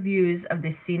spectacular views of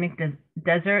the scenic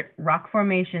desert, rock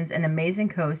formations, and amazing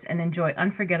coast, and enjoy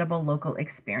unforgettable local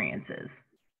experiences.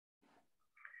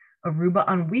 Aruba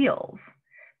on wheels.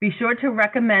 Be sure to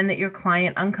recommend that your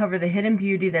client uncover the hidden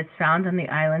beauty that's found on the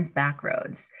island's back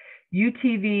roads.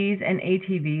 UTVs and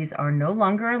ATVs are no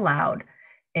longer allowed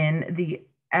in the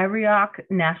Aruba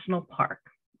National Park.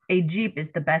 A Jeep is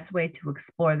the best way to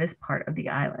explore this part of the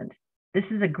island. This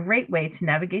is a great way to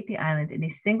navigate the island in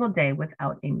a single day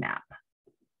without a map.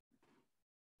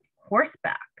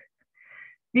 Horseback.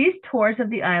 These tours of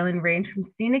the island range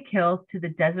from scenic hills to the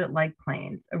desert-like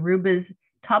plains. Aruba's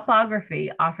topography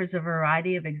offers a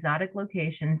variety of exotic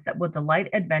locations that will delight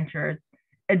adventurous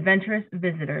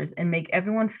visitors and make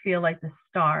everyone feel like the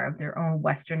star of their own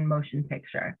Western motion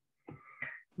picture.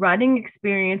 Riding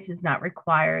experience is not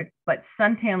required, but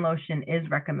suntan lotion is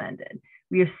recommended.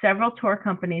 We have several tour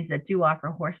companies that do offer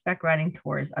horseback riding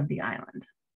tours of the island.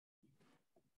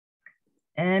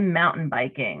 And mountain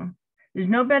biking. There's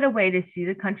no better way to see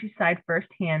the countryside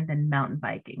firsthand than mountain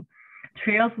biking.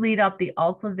 Trails lead up the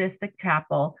Alta Vista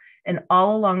Chapel and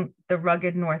all along the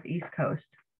rugged northeast coast.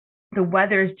 The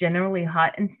weather is generally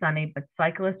hot and sunny, but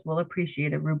cyclists will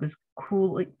appreciate Aruba's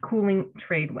cooling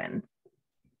trade winds.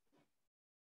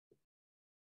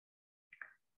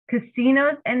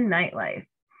 Casinos and nightlife.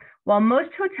 While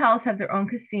most hotels have their own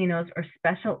casinos or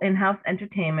special in-house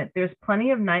entertainment, there's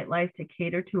plenty of nightlife to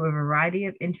cater to a variety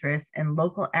of interests and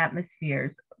local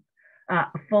atmospheres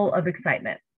full of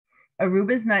excitement.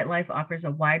 Aruba's nightlife offers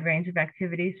a wide range of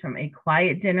activities, from a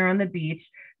quiet dinner on the beach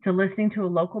to listening to a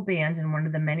local band in one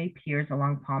of the many piers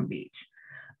along Palm Beach.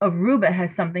 Aruba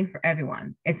has something for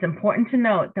everyone. It's important to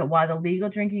note that while the legal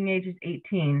drinking age is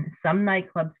 18, some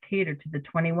nightclubs cater to the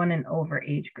 21 and over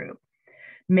age group.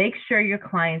 Make sure your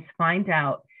clients find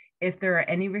out if there are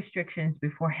any restrictions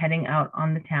before heading out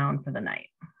on the town for the night.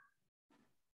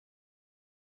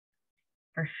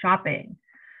 For shopping,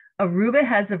 Aruba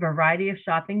has a variety of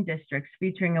shopping districts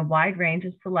featuring a wide range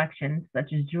of selections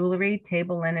such as jewelry,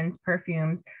 table linens,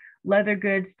 perfumes, leather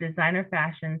goods, designer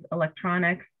fashions,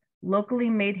 electronics, locally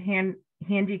made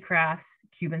handicrafts,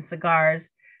 Cuban cigars,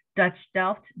 Dutch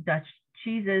Delft, Dutch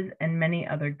cheeses, and many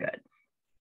other goods.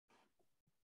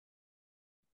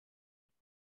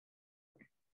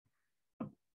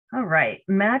 All right,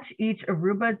 match each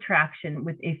Aruba attraction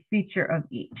with a feature of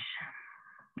each.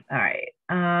 All right,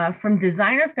 from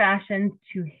designer fashions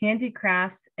to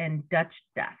handicrafts and Dutch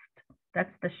Delft.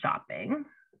 That's the shopping.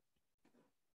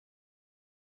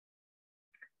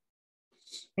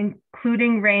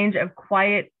 Including range of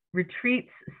quiet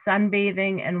retreats,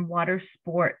 sunbathing, and water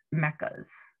sport meccas.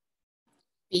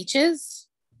 Beaches?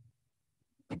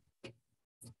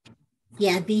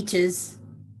 Yeah, beaches.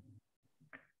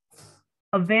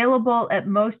 Available at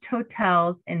most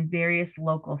hotels and various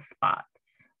local spots.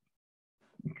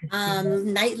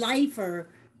 Nightlife or?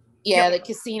 Yeah, the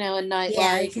casino and nightlife.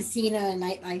 Yeah, the casino and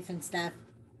nightlife and stuff.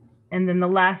 And then the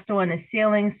last one is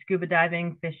sailing, scuba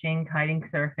diving, fishing, kiting,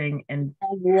 surfing, and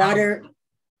water.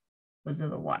 Those are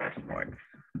the water sports.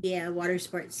 Yeah, water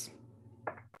sports.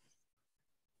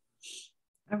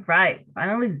 All right,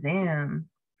 final exam.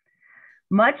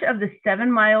 Much of the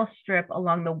 7-mile strip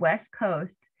along the west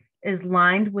coast is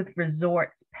lined with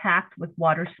resorts packed with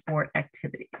water sport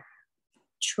activities.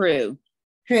 True.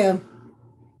 True.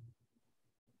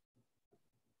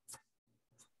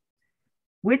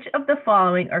 Which of the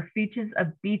following are features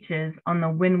of beaches on the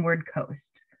windward coast?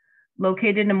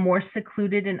 Located in more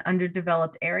secluded and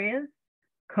underdeveloped areas,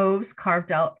 coves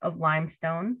carved out of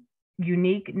limestone,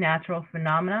 unique natural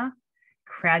phenomena,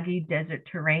 craggy desert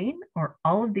terrain, or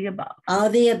all of the above? All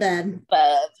of the above.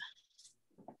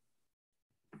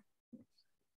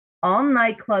 All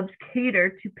nightclubs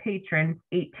cater to patrons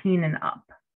 18 and up.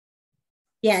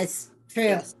 Yes, true.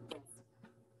 Yes.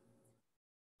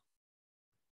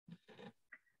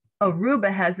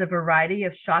 Aruba has a variety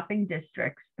of shopping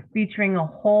districts featuring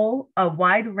a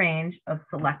wide range of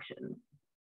selections.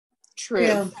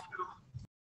 True.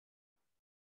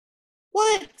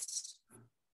 What?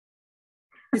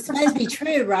 This must be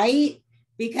true, right?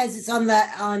 because it's on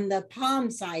the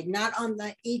palm side, not on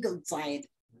the eagle side.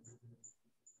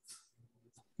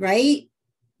 Right?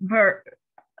 Let's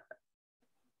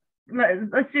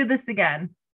do this again.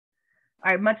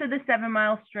 All right, much of the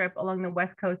 7-mile strip along the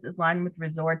West Coast is lined with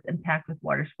resorts and packed with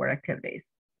water sport activities.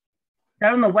 Is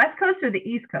that on the West Coast or the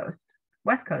East Coast?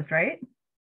 West Coast, right?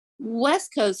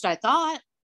 West Coast, I thought.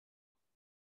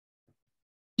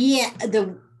 Yeah,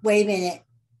 wait a minute.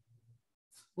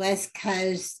 West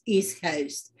Coast, East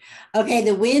Coast. Okay,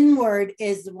 the windward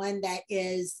is the one that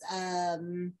is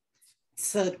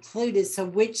secluded. So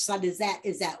which side is that?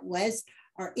 Is that west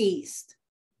or east?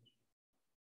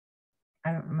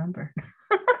 I don't remember.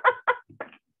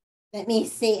 Let me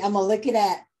see. I'm gonna look it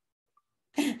up.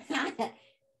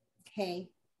 Okay.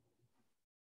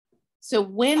 So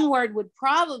windward would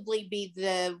probably be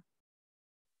the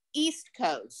East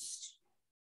Coast.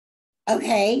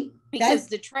 Okay.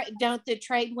 Because don't the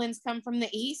trade winds come from the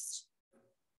east?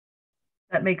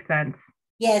 That makes sense.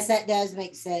 Yes, that does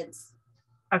make sense.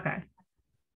 Okay.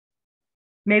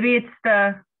 Maybe it's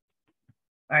all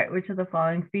right, which of the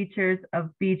following features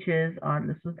of beaches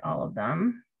this was all of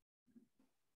them.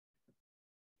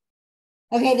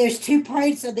 Okay, there's 2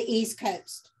 parts of the East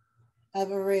Coast of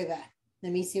Aruba.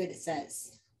 Let me see what it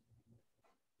says.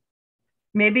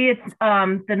 Maybe it's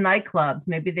the nightclubs.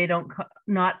 Maybe they don't,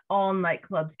 not all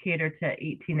nightclubs cater to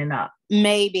 18 and up.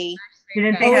 Maybe.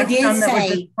 Didn't they have some that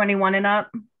were just 21 and up?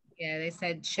 Yeah, they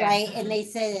said right, and they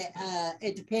said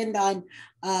it depends on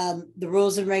the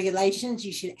rules and regulations.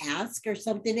 You should ask or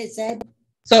something. It said.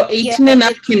 So 18 and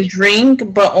up can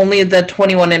drink, but only the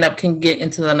 21 and up can get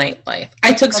into the nightlife.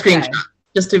 I took screenshots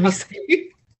just to be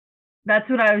safe. That's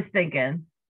what I was thinking.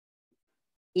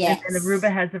 Yes. And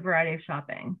Aruba has a variety of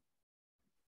shopping.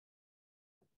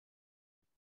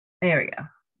 There we go.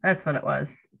 That's what it was.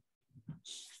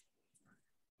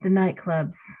 The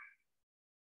nightclubs.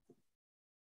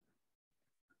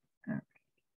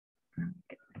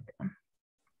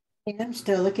 I'm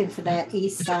still looking for that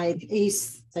east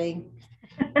thing.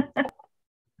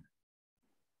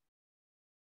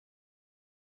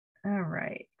 All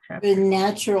right. The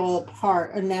national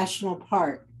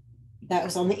park that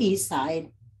was on the east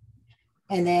side,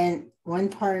 and then one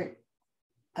part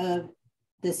of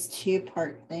this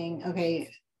 2-part thing. Okay.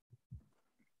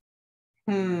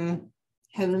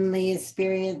 Heavenly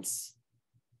experience.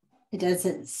 It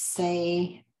doesn't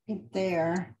say it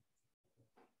there.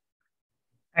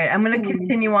 All right, I'm going to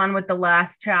continue on with the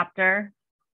last chapter,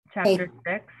 chapter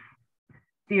 6,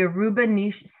 the Aruba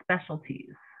niche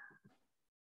specialties.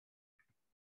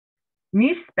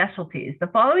 Niche specialties. The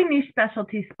following niche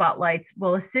specialty spotlights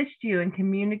will assist you and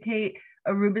communicate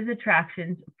Aruba's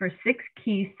attractions for 6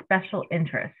 key special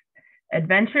interests: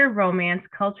 adventure, romance,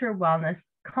 culture, wellness,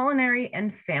 culinary,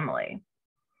 and family.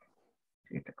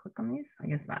 Do you have to click on these? I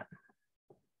guess not.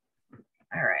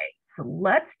 All right, so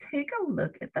let's take a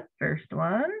look at the first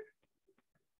one.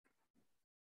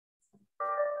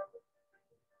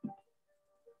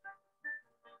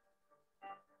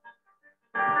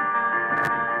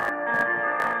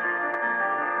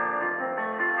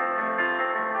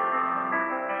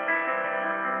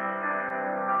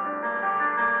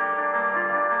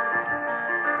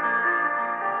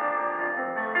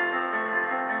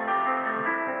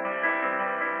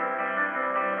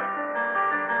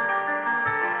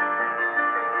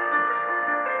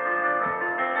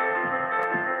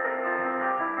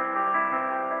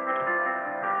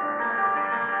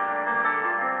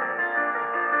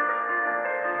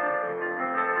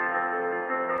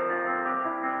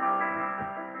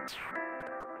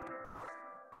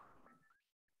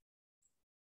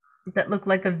 Does that look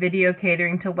like a video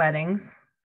catering to weddings?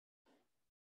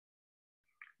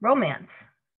 Romance.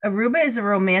 Aruba is a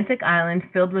romantic island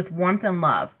filled with warmth and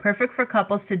love, perfect for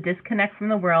couples to disconnect from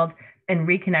the world and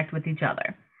reconnect with each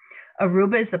other.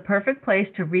 Aruba is the perfect place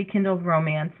to rekindle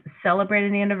romance, celebrate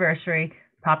an anniversary,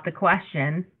 pop the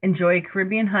question, enjoy a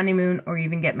Caribbean honeymoon, or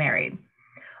even get married.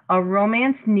 Our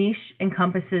romance niche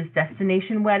encompasses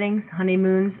destination weddings,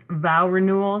 honeymoons, vow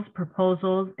renewals,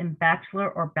 proposals, and bachelor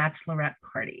or bachelorette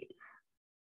parties.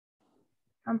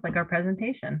 Sounds like our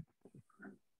presentation.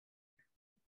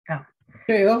 Oh.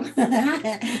 True.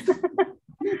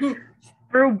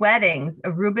 For weddings,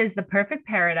 Aruba is the perfect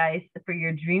paradise for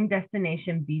your dream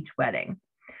destination beach wedding.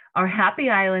 Our happy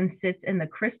island sits in the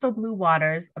crystal blue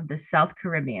waters of the South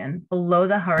Caribbean, below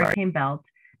the hurricane belt,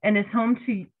 and is home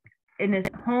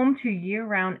to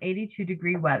year-round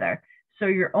 82-degree weather, so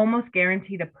you're almost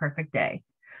guaranteed a perfect day.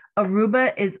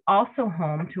 Aruba is also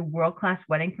home to world-class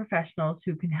wedding professionals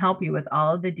who can help you with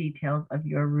all of the details of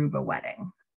your Aruba wedding.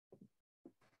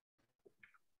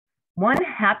 One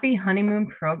happy honeymoon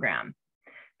program.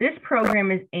 This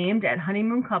program is aimed at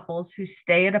honeymoon couples who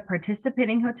stay at a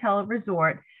participating hotel or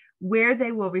resort where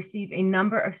they will receive a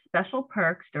number of special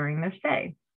perks during their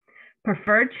stay.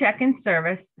 Preferred check-in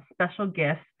service, special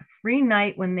gifts, free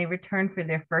night when they return for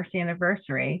their first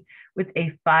anniversary with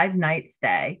a 5-night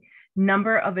stay,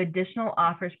 number of additional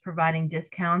offers providing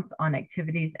discounts on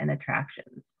activities and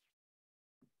attractions.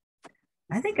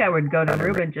 I think I would go to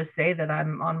Aruba and just say that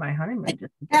I'm on my honeymoon.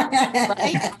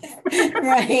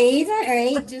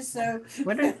 Right. Just so.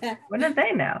 What do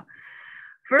they know?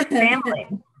 For family,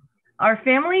 our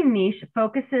family niche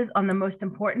focuses on the most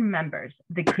important members,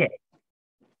 the kids.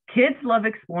 Kids love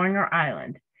exploring our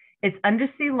island. It's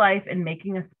undersea life and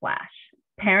making a splash.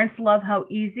 Parents love how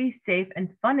easy, safe, and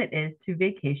fun it is to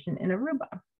vacation in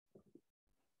Aruba.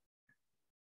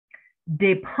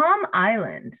 De Palm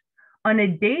Island. On a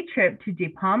day trip to De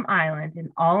Palm Island,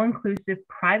 an all-inclusive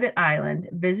private island,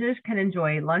 visitors can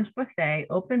enjoy a lunch buffet,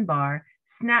 open bar,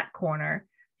 snack corner,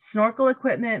 snorkel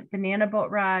equipment, banana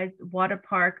boat rides, water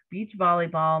park, beach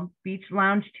volleyball, beach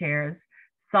lounge chairs,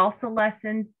 salsa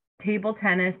lessons, table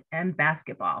tennis, and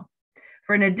basketball.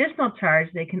 For an additional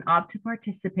charge, they can opt to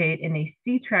participate in a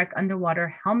Sea Trek underwater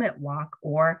helmet walk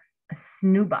or a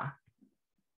snuba.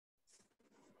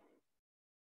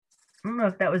 I don't know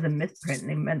if that was a misprint and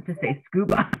they meant to say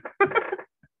scuba.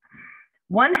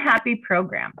 One Happy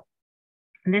Program.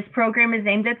 This program is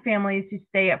aimed at families who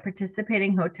stay at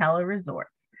participating hotel or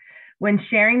resorts. When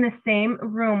sharing the same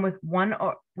room with one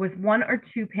or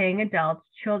two paying adults,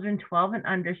 children 12 and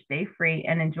under stay free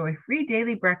and enjoy free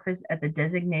daily breakfast at the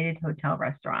designated hotel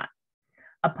restaurant.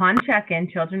 Upon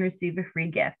check-in, children receive a free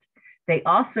gift. They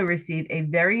also receive a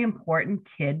very important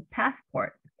kid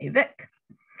passport, a VIC,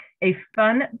 a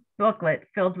fun booklet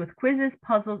filled with quizzes,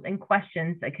 puzzles, and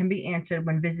questions that can be answered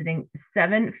when visiting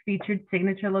 7 featured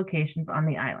signature locations on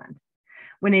the island.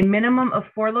 When a minimum of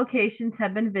 4 locations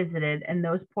have been visited and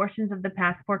those portions of the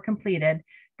passport completed,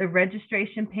 the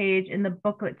registration page in the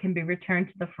booklet can be returned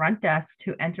to the front desk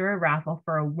to enter a raffle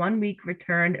for a 1-week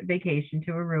returned vacation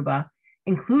to Aruba,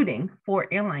 including 4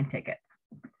 airline tickets.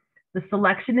 The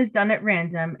selection is done at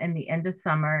random in the end of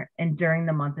summer and during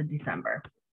the month of December.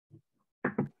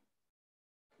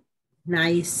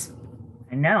 Nice.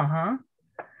 I know, huh?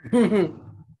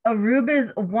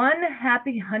 Aruba's One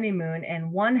Happy Honeymoon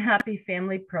and One Happy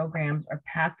Family programs are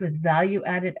packed with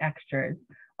value-added extras,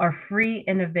 are free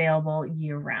and available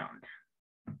year-round.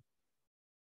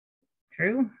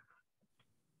 True?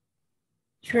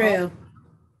 True.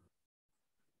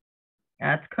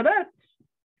 That's correct.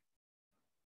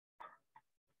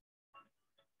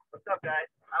 What's up, guys?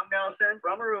 I'm Nelson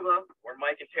from Aruba. We're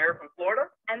Mike and Tara from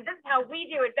Florida. And this is how we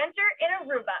do adventure in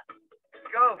Aruba. Let's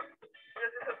go.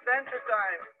 This is adventure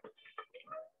time.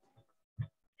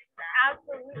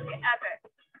 Absolutely epic.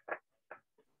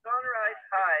 Sunrise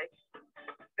hike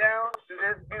down to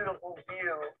this beautiful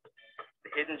view.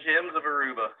 The hidden gems of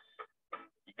Aruba.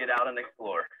 You get out and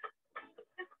explore.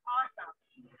 This is awesome.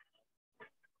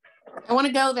 I want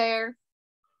to go there.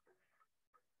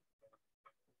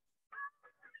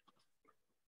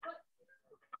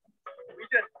 We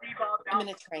just devolved I'm out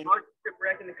in a train. our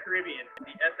shipwreck in the Caribbean.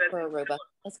 The SS For Aruba.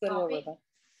 Let's go to Aruba.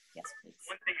 Yes, please.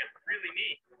 One thing that's really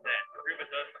neat is that Aruba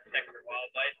does protect their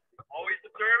wildlife. Always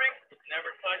observing,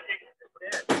 never touching.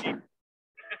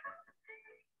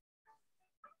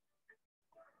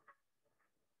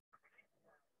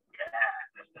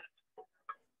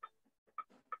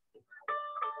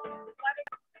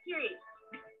 Kiri.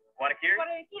 Wanakiri?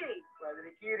 Wanakiri.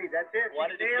 Wanakiri, that's it. You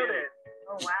nailed it.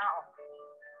 Oh, wow.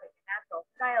 Natural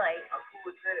skylight. How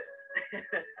cool is this?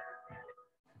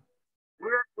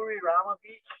 We're at Burirama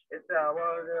Beach. It's one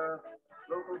of the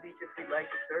local beaches we'd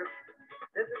like to surf.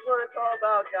 This is what it's all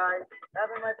about, guys.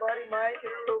 Having my buddy Mike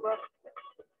in Aruba.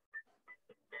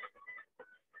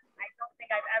 I don't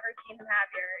think I've ever seen him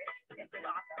happier. It's just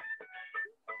awesome.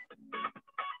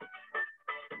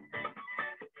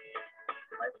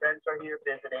 My friends are here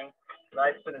visiting.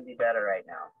 Life couldn't be better right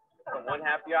now. One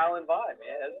happy island vibe,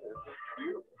 man. It's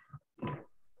beautiful.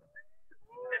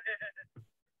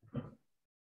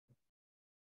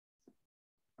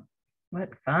 What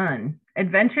fun.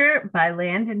 Adventure by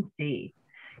land and sea.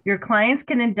 Your clients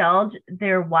can indulge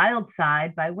their wild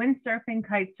side by windsurfing,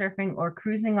 kite surfing, or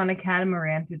cruising on a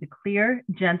catamaran through the clear,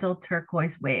 gentle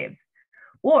turquoise waves,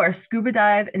 or scuba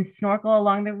dive and snorkel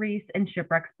along the reefs and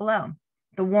shipwrecks below.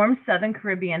 The warm Southern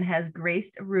Caribbean has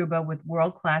graced Aruba with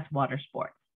world-class water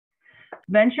sports.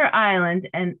 Venture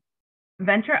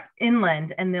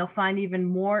inland and they'll find even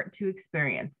more to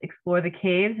experience. Explore the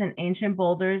caves and ancient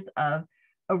boulders of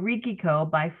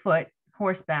Arequico by foot,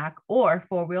 horseback, or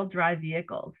 4-wheel drive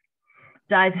vehicles.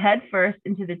 Dive headfirst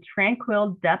into the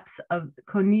tranquil depths of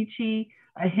Konichi,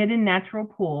 a hidden natural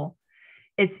pool.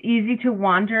 It's easy to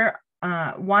wander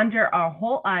our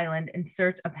whole island in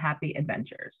search of happy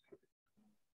adventures.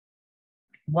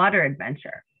 Water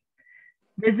adventure.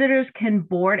 Visitors can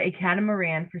board a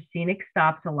catamaran for scenic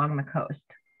stops along the coast,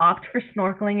 opt for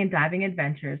snorkeling and diving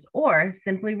adventures, or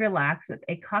simply relax with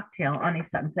a cocktail on a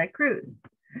sunset cruise.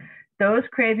 Those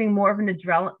craving more of an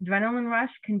adrenaline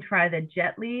rush can try the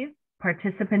jet leave.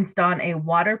 Participants don a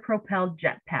water-propelled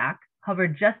jetpack, hover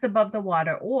just above the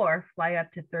water, or fly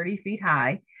up to 30 feet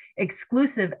high,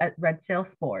 exclusive at Red Sail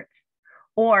Sports,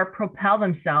 or propel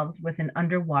themselves with an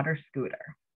underwater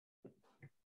scooter.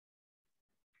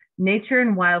 Nature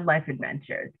and wildlife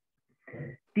adventures.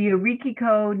 The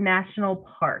Orikiko National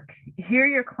Park. Here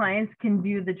your clients can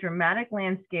view the dramatic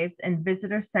landscapes and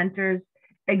visitor centers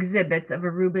exhibits of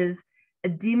Aruba's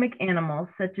endemic animals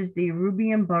such as the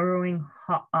Arubian burrowing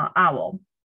owl,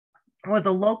 or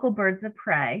the local birds of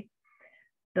prey,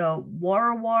 the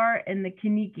warawar and the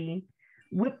kiniki,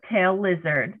 whiptail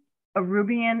lizard,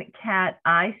 Arubian cat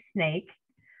eye snake,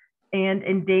 and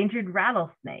endangered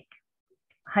rattlesnake.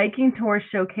 Hiking tours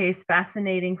showcase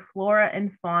fascinating flora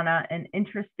and fauna and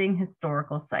interesting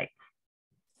historical sites.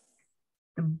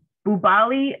 The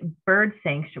Bubali Bird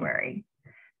Sanctuary.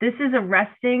 This is a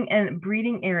resting and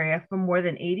breeding area for more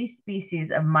than 80 species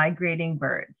of migrating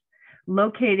birds,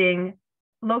 located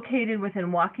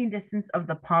within walking distance of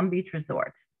the Palm Beach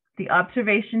resorts. The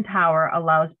observation tower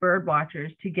allows bird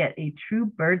watchers to get a true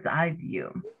bird's eye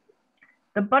view.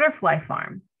 The Butterfly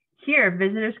Farm. Here,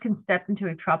 visitors can step into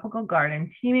a tropical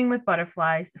garden teeming with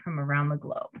butterflies from around the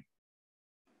globe.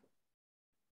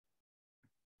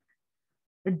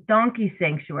 The Donkey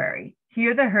Sanctuary.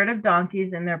 Here, the herd of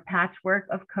donkeys and their patchwork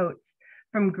of coats,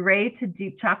 from gray to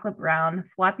deep chocolate brown,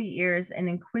 floppy ears, and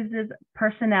inquisitive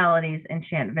personalities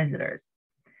enchant visitors.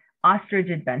 Ostrich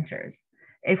Adventures.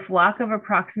 A flock of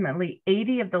approximately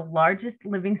 80 of the largest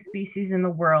living species in the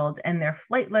world and their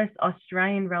flightless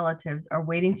Australian relatives are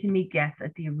waiting to meet guests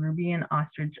at the Arubian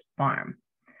Ostrich Farm.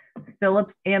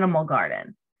 Phillips Animal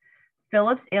Garden.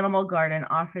 Phillips Animal Garden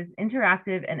offers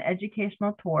interactive and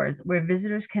educational tours where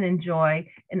visitors can enjoy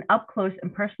an up-close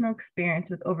and personal experience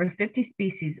with over 50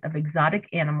 species of exotic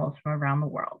animals from around the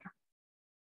world.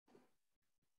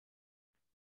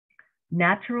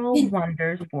 Natural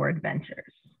wonders for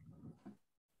adventures.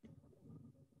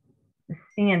 The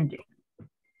sand dunes.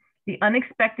 The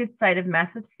unexpected sight of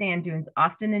massive sand dunes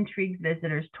often intrigues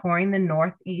visitors touring the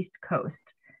northeast coast.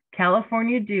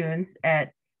 California dunes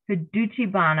at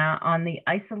Fiducibana on the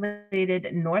isolated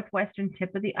northwestern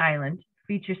tip of the island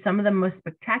feature some of the most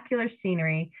spectacular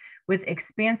scenery, with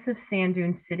expansive sand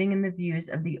dunes sitting in the views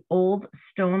of the old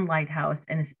stone lighthouse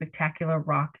and a spectacular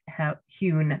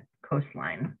rock-hewn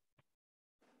coastline.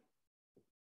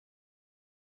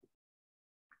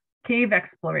 Cave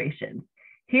exploration.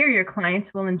 Here, your clients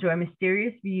will enjoy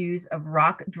mysterious views of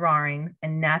rock drawings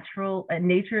and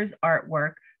nature's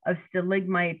artwork of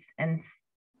stalagmites and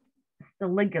I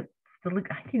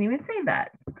can't even say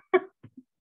that.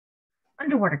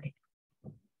 Underwater cave.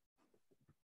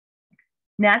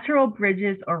 Natural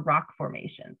bridges or rock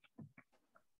formations.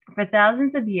 For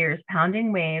thousands of years,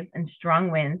 pounding waves and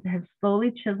strong winds have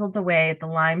slowly chiseled away at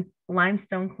the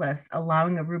limestone cliffs,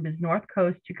 allowing Aruba's north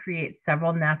coast to create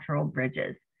several natural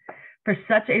bridges. For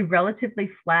such a relatively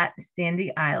flat,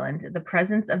 sandy island, the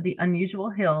presence of the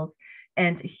unusual hills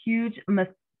and huge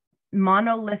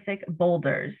monolithic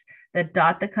boulders that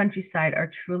dot the countryside are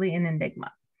truly an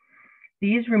enigma.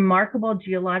 These remarkable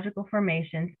geological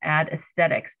formations add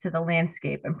aesthetics to the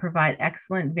landscape and provide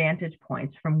excellent vantage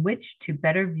points from which to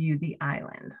better view the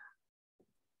island.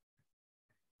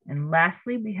 And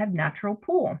lastly, we have natural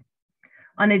pool.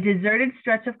 On a deserted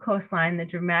stretch of coastline, the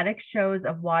dramatic shows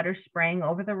of water spraying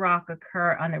over the rock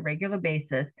occur on a regular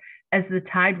basis as the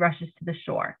tide rushes to the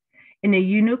shore. In a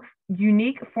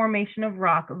unique formation of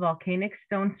rock, volcanic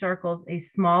stone circles a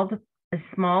small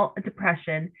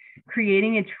depression,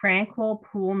 creating a tranquil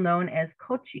pool known as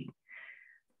Kochi,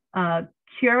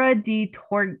 Cura di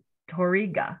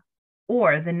Toriga,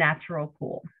 or the natural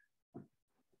pool.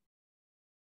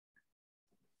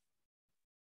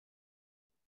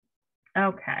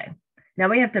 Okay, now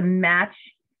we have to match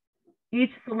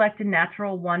each selected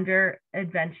natural wonder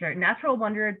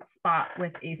spot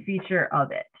with a feature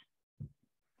of it.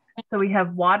 So we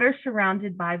have water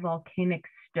surrounded by volcanic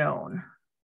stone.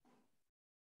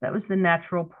 That was the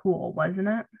natural pool, wasn't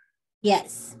it?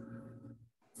 Yes.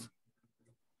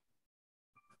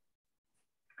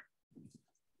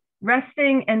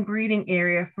 Resting and breeding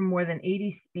area for more than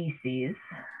 80 species.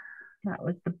 That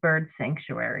was the bird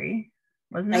sanctuary.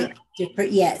 wasn't Like it?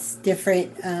 different, yes,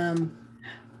 different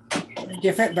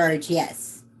birds,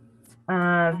 yes.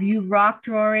 View rock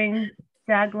drawings,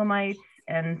 stalagmites,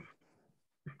 and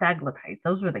stalactites.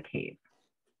 Those were the caves.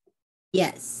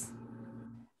 Yes.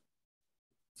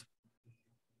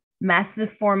 Massive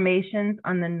formations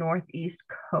on the northeast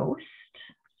coast.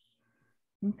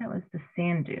 I think that was the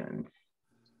sand dunes.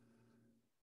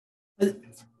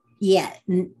 Yeah.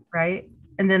 Right?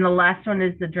 And then the last one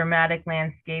is the dramatic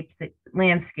landscapes,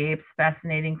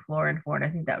 fascinating flora and fauna. I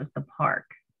think that was the park.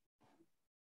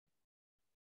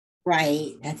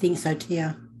 Right. I think so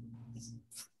too.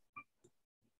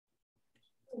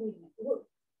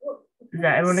 Does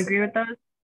that everyone agree with those?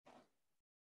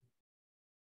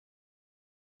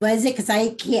 Was it? Because I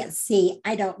can't see.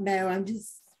 I don't know. I'm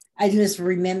just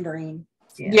remembering.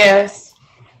 Yeah. Yes.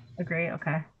 Agree.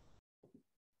 Okay.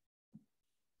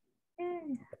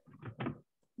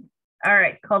 All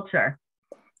right. Culture.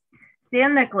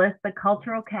 San Nicolas, the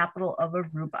cultural capital of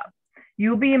Aruba.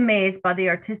 You'll be amazed by the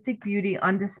artistic beauty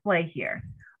on display here.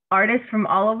 Artists from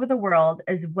all over the world,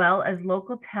 as well as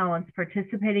local talents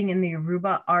participating in the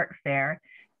Aruba Art Fair,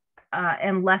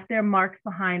 and left their marks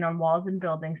behind on walls and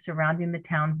buildings surrounding the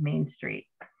town's main street.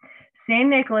 San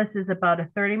Nicolas is about a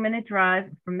 30-minute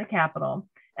drive from the capital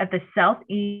at the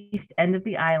southeast end of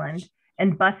the island,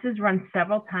 and buses run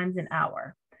several times an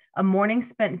hour. A morning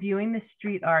spent viewing the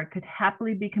street art could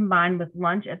happily be combined with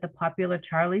lunch at the popular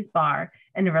Charlie's Bar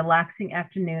and a relaxing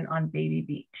afternoon on Baby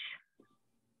Beach.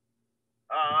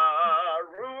 Aruba!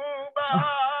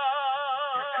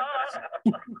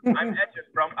 I'm Edges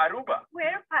from Aruba.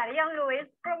 We're Patty and Louis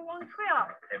from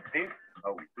Montreal. And this is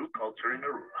how we do culture in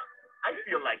Aruba. I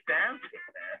feel like dancing,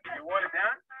 man. You want to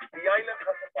dance? The island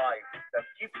has a vibe that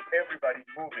keeps everybody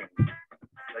moving.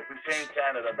 Like we say in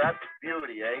Canada, that's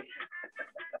beauty, eh?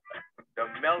 The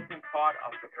melting pot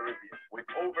of the Caribbean, with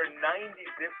over 90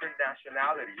 different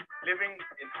nationalities living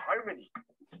in harmony.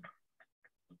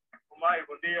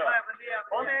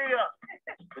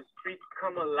 The streets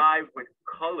come alive with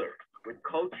color, with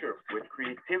culture, with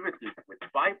creativity, with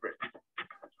vibrance.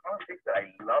 One of the things that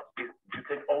I love is you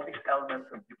take all these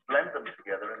elements and you blend them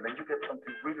together, and then you get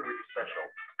something really, really special.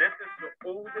 This is the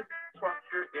oldest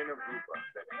structure in Aruba.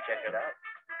 Let's check it out.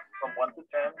 From 1 to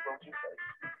 10, don't you say?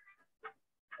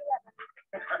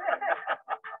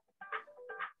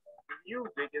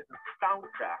 Music is the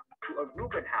soundtrack to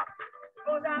Aruban happiness.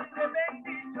 I'm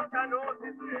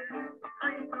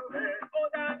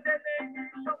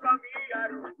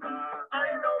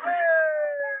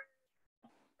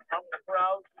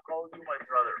proud to call you my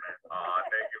brother, man.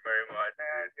 Thank you very much.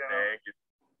 Thank you.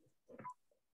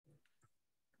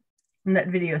 When that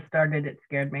video started, it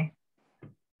scared me.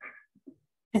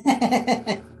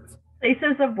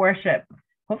 Places of worship.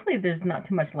 Hopefully there's not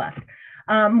too much left.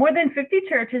 More than 50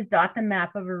 churches dot the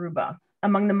map of Aruba.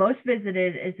 Among the most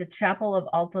visited is the Chapel of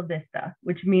Alta Vista,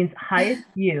 which means highest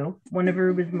view, one of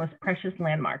Aruba's most precious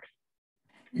landmarks.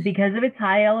 Because of its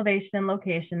high elevation and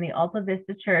location, the Alta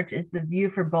Vista Church is the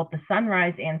view for both the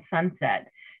sunrise and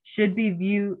sunset. Should be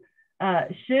view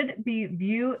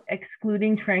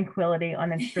excluding tranquility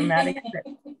on its dramatic.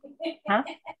 Huh?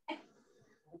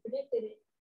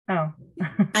 Oh.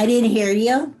 I didn't hear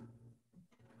you.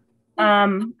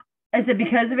 I said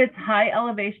because of its high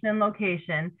elevation and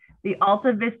location, the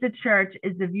Alta Vista Church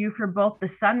is the view for both the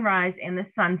sunrise and the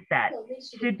sunset.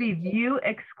 Should be view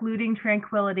excluding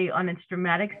tranquility on its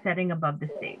dramatic setting above the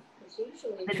sea.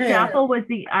 The chapel was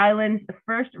the island's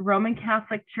first Roman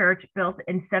Catholic church, built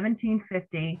in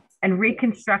 1750 and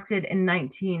reconstructed in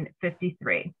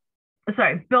 1953.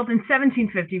 Sorry, built in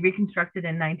 1750, reconstructed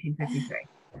in 1953.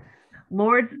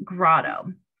 Lourdes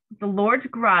Grotto. The Lourdes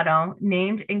Grotto,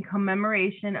 named in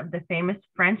commemoration of the famous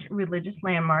French religious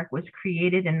landmark, was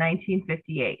created in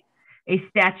 1958. A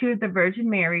statue of the Virgin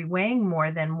Mary weighing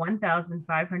more than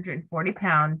 1,540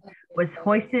 pounds was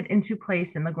hoisted into place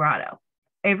in the grotto.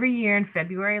 Every year on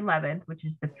February 11th, which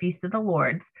is the Feast of the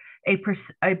Lourdes, a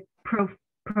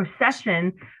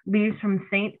procession leaves from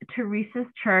St. Teresa's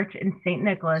Church in St.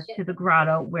 Nicholas to the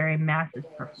grotto, where a mass is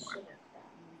performed.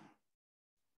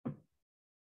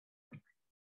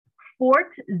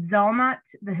 Fort Zalmat,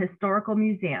 the Historical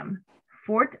Museum.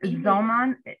 Fort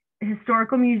Zalman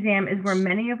Historical Museum is where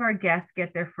many of our guests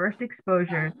get their first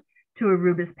exposure to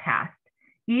Aruba's past.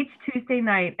 Each Tuesday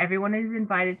night, everyone is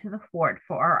invited to the fort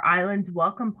for our island's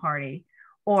welcome party,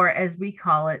 or as we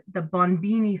call it, the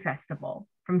Bonbini Festival,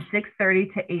 from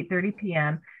 6:30 to 8:30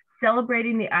 p.m.,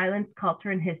 celebrating the island's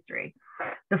culture and history.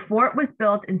 The fort was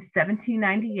built in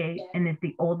 1798 and is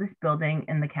the oldest building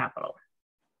in the capital.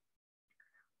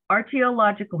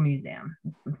 Archaeological Museum,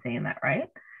 I'm saying that right.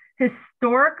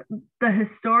 The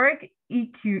historic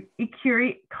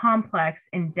Ecurie complex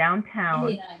in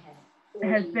downtown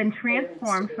has been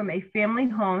transformed from a family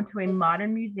home to a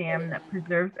modern museum that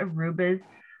preserves Aruba's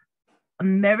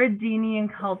Meridinian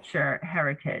culture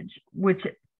heritage, with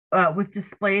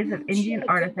displays of Indian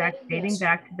artifacts dating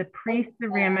back to the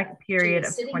pre-ceramic period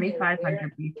of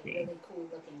 2500 BC.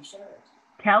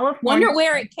 California. Wonder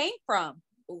where it came from.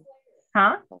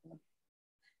 Huh?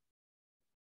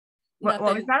 What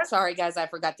was that? Sorry, guys, I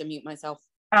forgot to mute myself.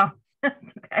 Oh,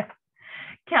 okay.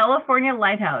 California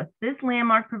Lighthouse. This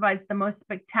landmark provides the most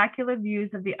spectacular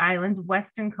views of the island's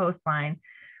western coastline,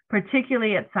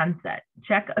 particularly at sunset.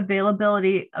 Check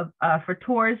availability for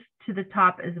tours to the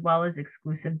top as well as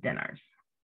exclusive dinners.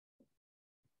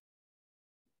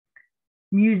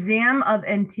 Museum of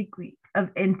Antiquities.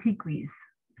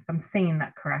 If I'm saying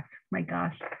that correct, my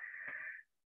gosh.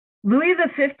 Louis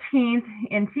XV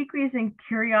Antiquities and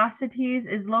Curiosities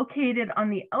is located on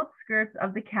the outskirts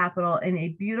of the capital in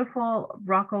a beautiful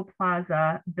Rocco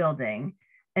Plaza building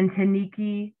and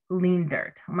Taniki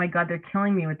Lean-Dirt. Oh my God, they're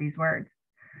killing me with these words.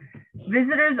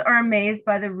 Visitors are amazed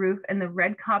by the roof and the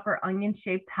red copper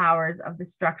onion-shaped towers of the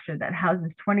structure that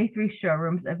houses 23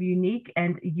 showrooms of unique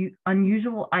and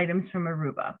unusual items from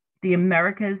Aruba, the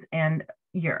Americas, and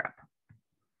Europe.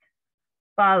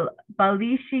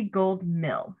 Balishi Gold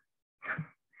Mill.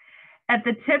 At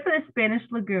the tip of the Spanish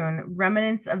Lagoon,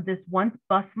 remnants of this once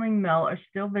bustling mill are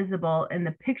still visible in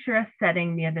the picturesque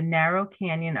setting near the narrow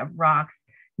canyon of rocks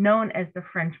known as the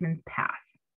Frenchman's Pass.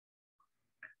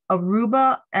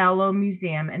 Aruba Aloe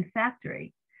Museum and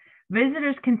Factory.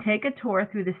 Visitors can take a tour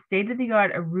through the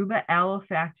state-of-the-art Aruba Aloe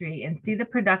Factory and see the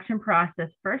production process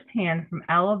firsthand, from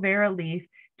aloe vera leaf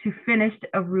to finished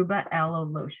Aruba aloe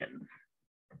lotions.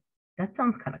 That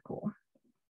sounds kind of cool.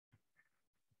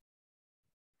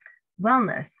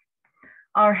 Wellness.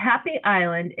 Our happy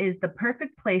island is the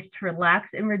perfect place to relax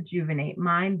and rejuvenate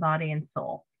mind, body, and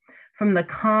soul. From the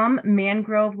calm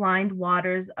mangrove-lined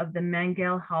waters of the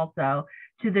Mangal Halto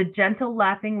to the gentle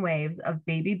lapping waves of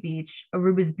Baby Beach,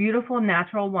 Aruba's beautiful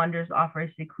natural wonders offer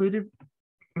a secluded,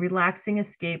 relaxing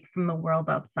escape from the world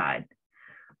outside.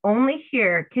 Only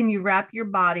here can you wrap your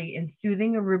body in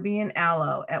soothing Arubian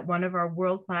aloe at one of our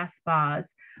world-class spas,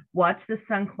 watch the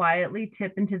sun quietly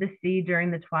tip into the sea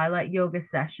during the twilight yoga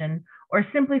session, or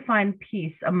simply find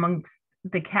peace amongst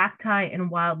the cacti and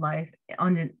wildlife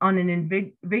on an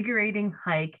invigorating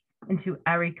hike into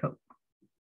Arikok.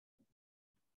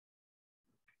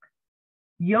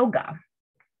 Yoga.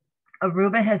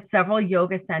 Aruba has several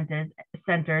yoga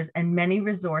centers and many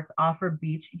resorts offer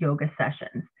beach yoga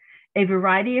sessions. A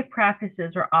variety of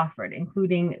practices are offered,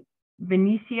 including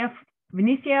Venetia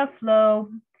flow,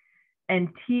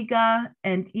 Antigua,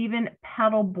 and even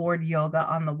paddleboard yoga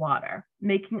on the water,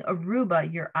 making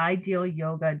Aruba your ideal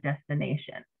yoga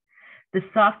destination. The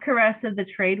soft caress of the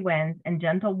trade winds and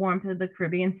gentle warmth of the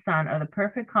Caribbean sun are the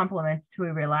perfect complements to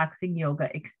a relaxing yoga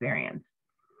experience.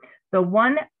 The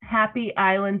One Happy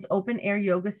Islands open air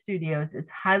yoga studios, its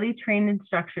highly trained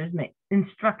instructors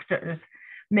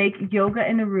make yoga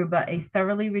in Aruba a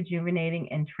thoroughly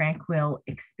rejuvenating and tranquil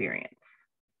experience.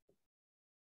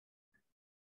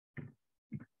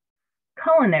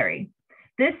 Culinary.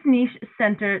 This niche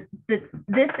centers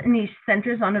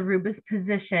on Aruba's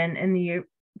position in the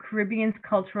Caribbean's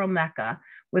cultural mecca,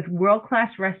 with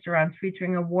world-class restaurants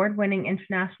featuring award-winning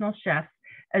international chefs,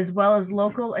 as well as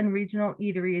local and regional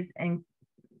eateries and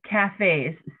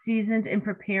cafes seasoned in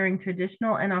preparing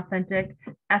traditional and authentic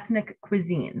ethnic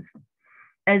cuisines.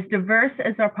 As diverse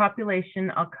as our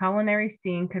population, our culinary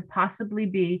scene could possibly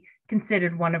be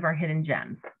considered one of our hidden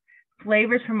gems.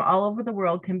 Flavors from all over the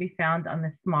world can be found on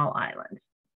this small island.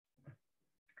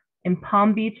 In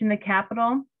Palm Beach, in the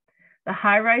capital, the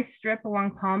high-rise strip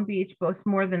along Palm Beach boasts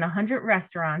more than 100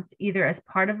 restaurants, either as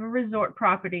part of a resort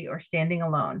property or standing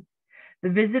alone.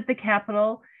 Visit the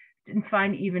capital and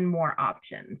find even more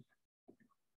options.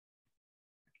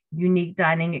 Unique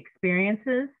dining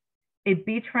experiences. A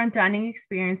beachfront dining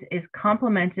experience is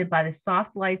complemented by the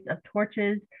soft lights of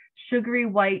torches, sugary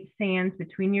white sands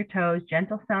between your toes,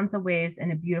 gentle sounds of waves,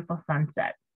 and a beautiful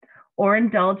sunset. Or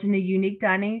indulge in a unique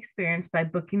dining experience by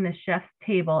booking the chef's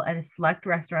table at a select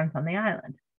restaurants on the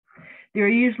island. There are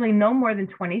usually no more than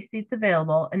 20 seats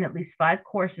available and at least 5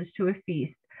 courses to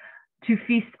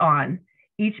feast on,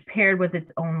 each paired with its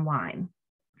own wine.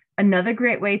 Another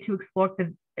great way to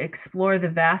explore the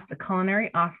vast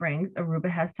culinary offerings Aruba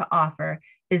has to offer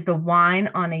is the wine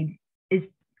on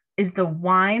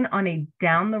a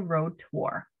down the road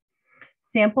tour.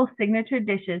 Sample signature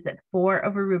dishes at 4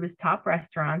 of Aruba's top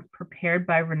restaurants prepared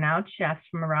by renowned chefs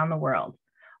from around the world.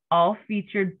 All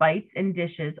featured bites and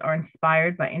dishes are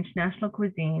inspired by international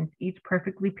cuisines, each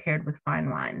perfectly paired with fine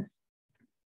wines.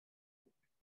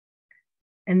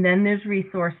 And then there's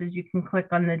resources. You can click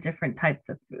on the different types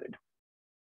of food.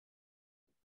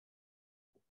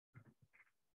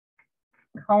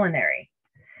 Culinary.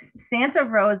 Santa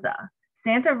Rosa.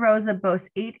 Santa Rosa boasts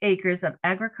 8 acres of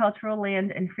agricultural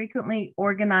land and frequently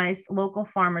organized local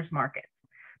farmers markets.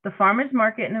 The farmers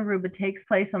market in Aruba takes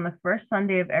place on the first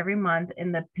Sunday of every month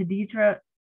in the Piedra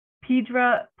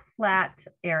Plata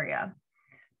area.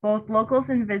 Both locals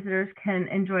and visitors can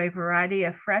enjoy a variety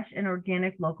of fresh and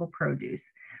organic local produce.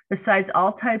 Besides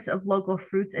all types of local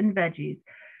fruits and veggies,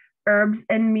 herbs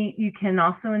and meat, you can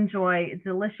also enjoy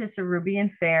delicious Arubian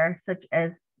fare, such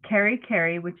as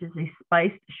kari, which is a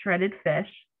spiced shredded fish,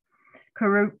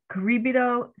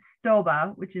 caribito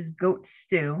stoba, which is goat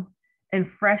stew, and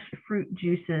fresh fruit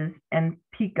juices, and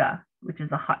pica, which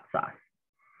is a hot sauce.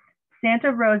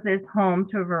 Santa Rosa is home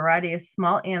to a variety of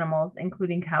small animals,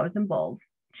 including cows and bulls,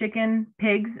 chicken,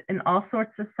 pigs in all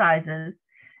sorts of sizes,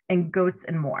 and goats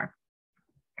and more.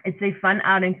 It's a fun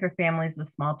outing for families with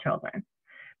small children.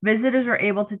 Visitors are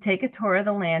able to take a tour of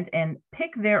the land and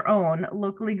pick their own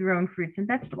locally grown fruits and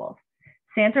vegetables.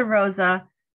 Santa Rosa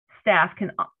staff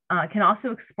can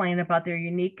also explain about their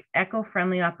unique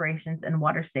eco-friendly operations and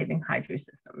water-saving hydro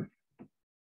systems.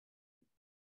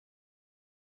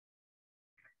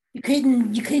 You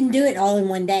couldn't do it all in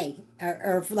one day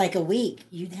or for like a week.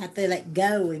 You'd have to like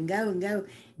go and go and go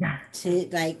to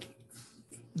like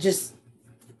just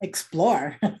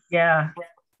explore. Yeah.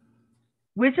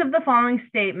 Which of the following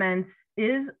statements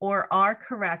is or are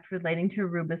correct relating to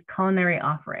Aruba's culinary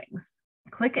offerings?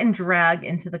 Click and drag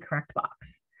into the correct box.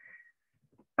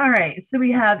 All right, so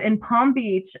we have in Palm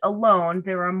Beach alone,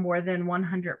 there are more than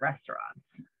 100 restaurants.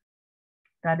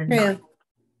 That is not.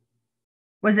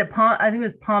 Was it Palm? I think it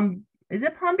was Palm. Is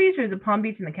it Palm Beach or is it Palm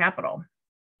Beach in the capital?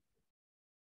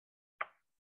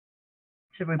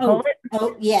 Should we pull it?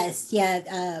 Oh, yes.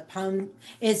 Yeah. Palm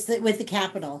is with the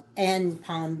capital and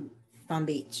Palm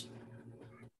Beach.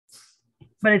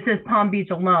 But it says Palm Beach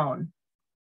alone.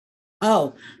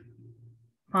 Oh.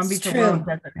 Palm Beach alone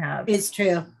doesn't have. It's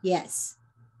true. Yes.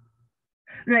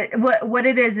 What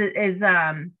it is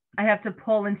I have to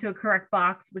pull into a correct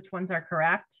box which ones are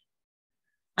correct.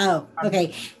 Oh,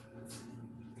 okay.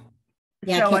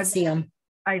 Yeah, so I can't see them.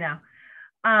 I know.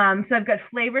 So I've got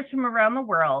flavors from around the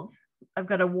world. I've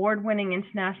got award-winning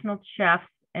international chefs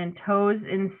and toes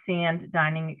in sand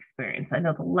dining experience. I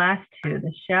know the last two,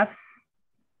 the chefs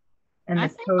and the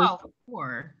toes. All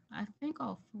four. I think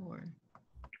all four.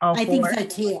 I think so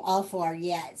too. All four,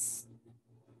 yes.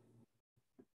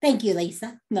 Thank you,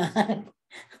 Lisa.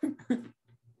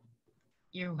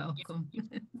 You're welcome.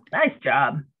 Nice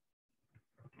job.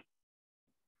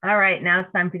 All right, now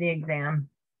it's time for the exam.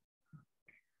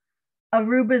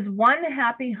 Aruba's One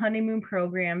Happy Honeymoon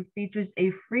program features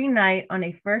a free night on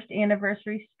a first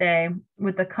anniversary stay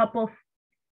with the couple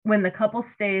when the couple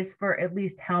stays for at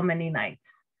least how many nights?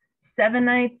 7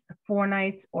 nights, 4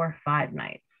 nights, or 5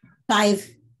 nights? 5.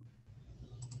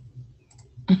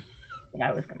 What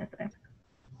I was going to say.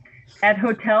 At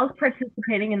hotels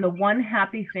participating in the One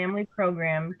Happy Family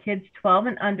program, kids 12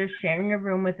 and under sharing a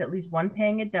room with at least one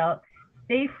paying adult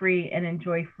stay free and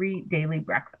enjoy free daily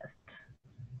breakfast.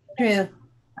 True.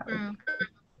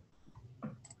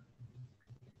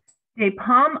 Day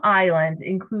Palm Island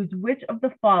includes which of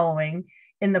the following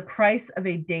in the price of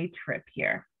a day trip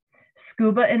here?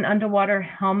 Scuba and underwater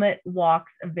helmet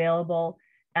walks available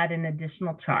at an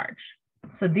additional charge.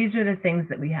 So these are the things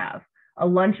that we have. A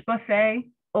lunch buffet,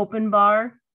 open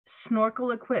bar,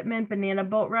 snorkel equipment, banana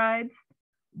boat rides,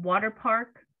 water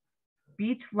park,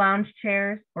 beach lounge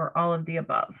chairs, or all of the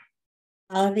above?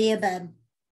 All of the above.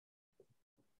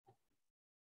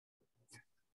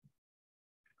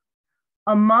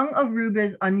 Among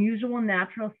Aruba's unusual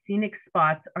natural scenic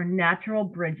spots are natural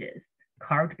bridges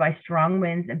carved by strong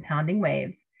winds and pounding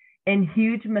waves, and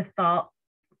huge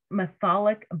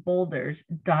metallic boulders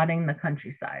dotting the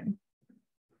countryside.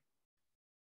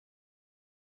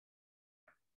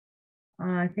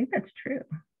 I think that's true.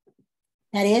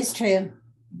 That is true.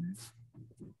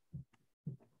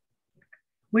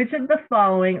 Which of the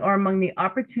following are among the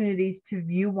opportunities to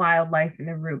view wildlife in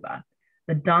Aruba?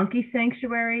 The Donkey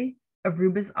Sanctuary,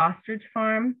 Aruba's Ostrich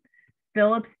Farm,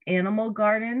 Phillips Animal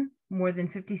Garden, more than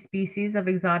 50 species of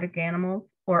exotic animals,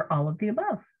 or all of the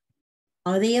above?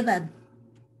 All of the above.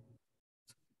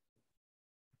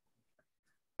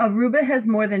 Aruba has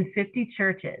more than 50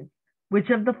 churches. Which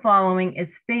of the following is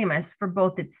famous for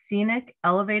both its scenic,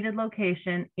 elevated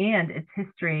location and its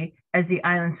history as the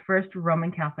island's first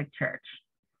Roman Catholic church?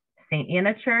 St.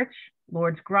 Anna Church,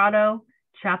 Lord's Grotto,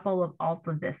 Chapel of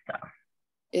Alta Vista.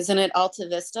 Isn't it Alta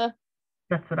Vista?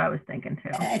 That's what I was thinking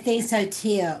too. I think so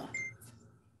too.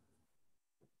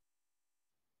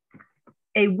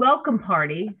 A welcome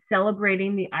party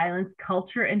celebrating the island's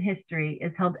culture and history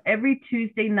is held every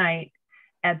Tuesday night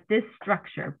at this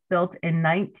structure built in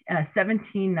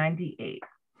 1798.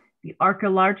 The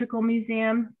Archaeological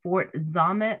Museum, Fort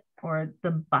Zamet, or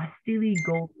the Bastille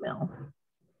Gold Mill.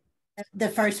 The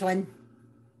first one.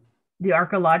 The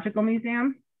Archaeological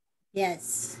Museum?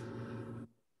 Yes.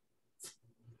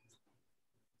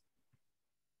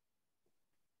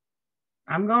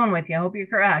 I'm going with you. I hope you're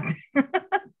correct.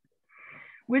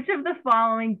 Which of the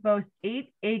following boasts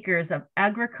 8 acres of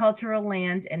agricultural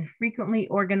land and frequently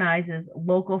organizes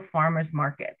local farmers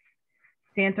markets?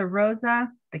 Santa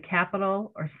Rosa, the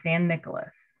capital, or San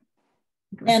Nicolas?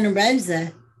 Santa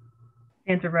Rosa.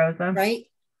 Santa Rosa. Right?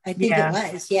 I think it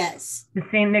was, yes. The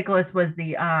St. Nicholas was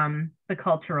the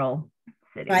cultural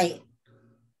city. Right.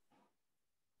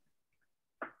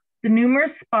 The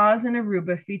numerous spas in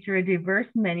Aruba feature a diverse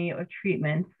menu of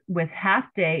treatments with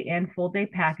half-day and full-day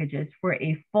packages for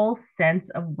a full sense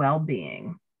of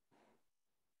well-being.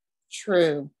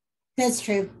 True. That's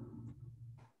true.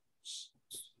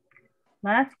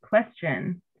 Last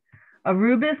question.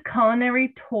 Aruba's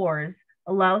culinary tours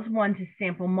allows one to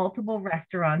sample multiple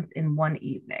restaurants in one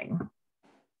evening.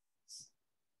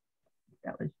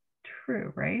 That was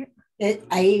true, right?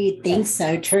 I think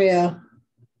so, true.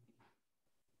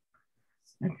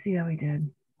 Let's see how we did.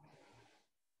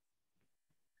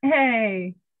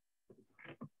 Hey.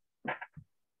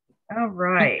 All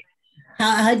right.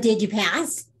 How did you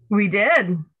pass? We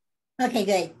did. Okay,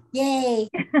 good. Yay.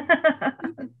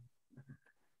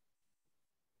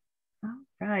 All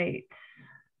right.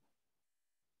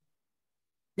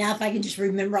 Now, if I can just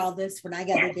remember all this when I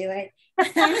got to do it.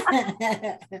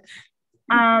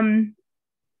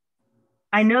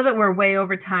 I know that we're way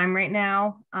over time right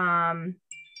now.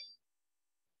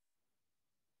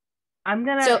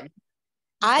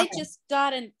 I just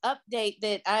got an update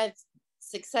that I've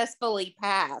successfully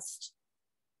passed.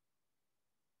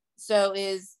 So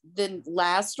is the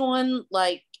last one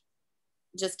like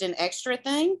just an extra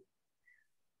thing?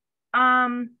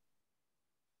 I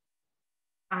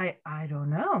don't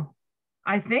know.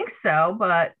 I think so,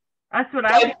 but that's what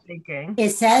I was thinking. It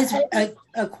says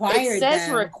acquired. It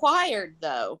says required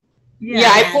though.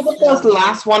 Yeah, I pulled up this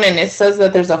last one and it says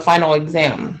that there's a final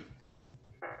exam.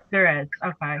 There is.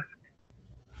 Okay.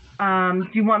 Do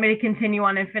you want me to continue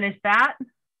on and finish that?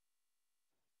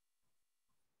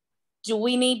 Do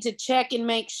we need to check and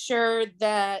make sure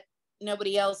that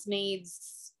nobody else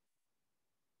needs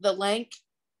the link?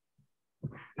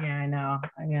 Yeah, I know.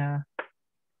 Yeah.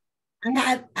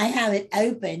 I have it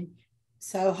open,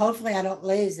 so hopefully I don't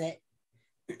lose it.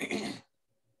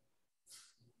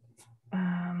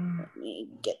 Let me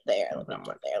get there. Let me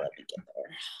get there.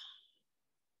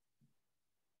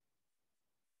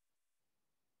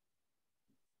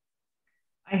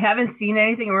 I haven't seen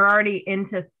anything. We're already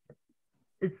into,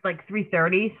 it's like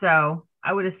 3:30, so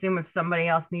I would assume if somebody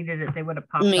else needed it, they would have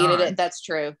popped on. It. That's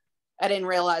true. I didn't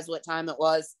realize what time it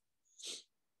was.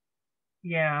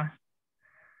 Yeah.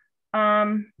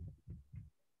 Let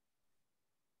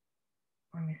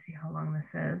me see how long this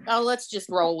is. Oh, let's just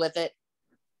roll with it.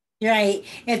 Right.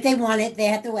 If they want it, they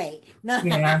have to wait. No.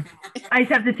 Yeah. I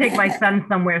just have to take my son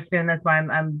somewhere soon. That's why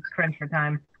I'm crunched for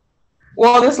time.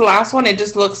 Well, this last one, it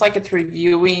just looks like it's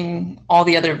reviewing all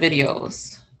the other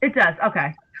videos. It does.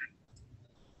 Okay.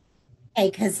 Hey,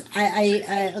 because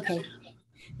I okay.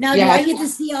 Now, do I get to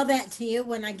see all that too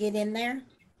when I get in there?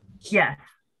 Yes.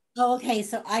 Oh, okay.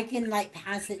 So I can like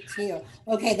pass it too.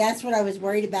 Okay. That's what I was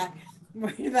worried about.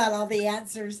 Worried about all the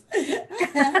answers. Well,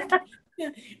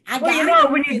 you know,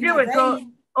 when you do it, go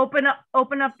open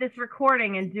up this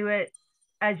recording and do it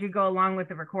as you go along with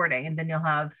the recording, and then you'll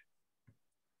have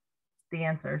the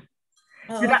answers.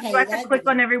 Oh, do I have to click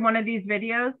on every one of these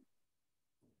videos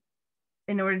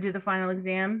in order to do the final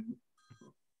exam?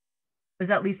 Was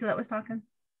that Lisa that was talking?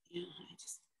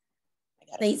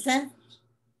 Lisa?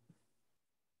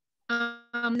 No,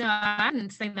 I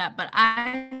didn't say that, but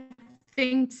I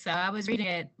think so. I was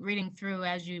reading through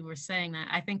as you were saying that.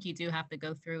 I think you do have to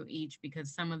go through each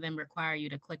because some of them require you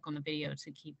to click on the video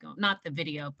to keep going. Not the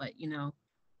video, but you know,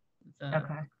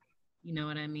 okay. You know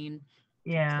what I mean?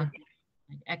 Yeah. Like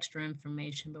extra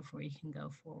information before you can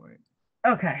go forward.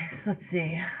 Okay, let's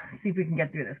see if we can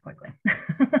get through this quickly. All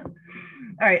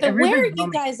right. So where are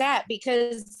you guys at?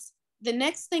 Because the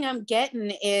next thing I'm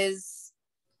getting is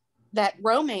that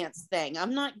romance thing.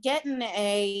 I'm not getting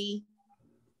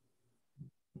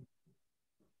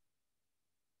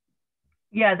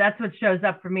Yeah, that's what shows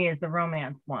up for me is the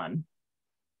romance one.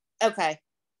 Okay.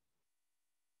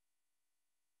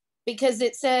 Because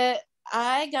it said,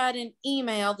 I got an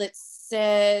email that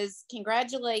says,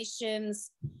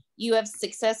 congratulations, you have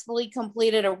successfully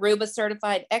completed Aruba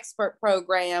Certified Expert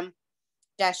Program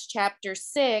Chapter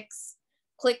 6.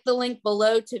 Click the link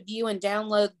below to view and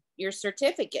download your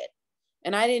certificate.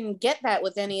 And I didn't get that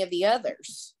with any of the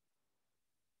others.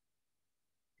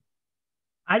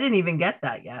 I didn't even get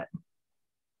that yet.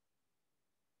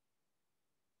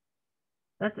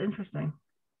 That's interesting.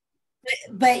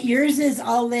 But yours is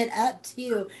all lit up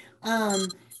too.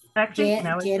 Actually,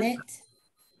 Janet.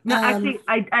 No, actually,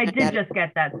 I did just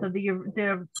get that. So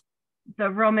the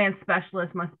romance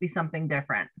specialist must be something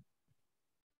different.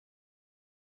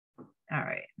 All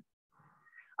right.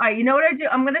 All right. You know what I do?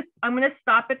 I'm gonna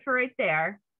stop it for right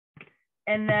there,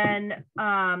 and then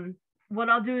what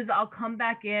I'll do is I'll come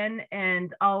back in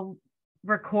and I'll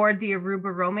record the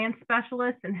Aruba romance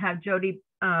specialist and have Jody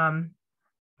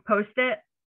post it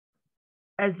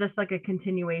as just like a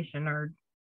continuation or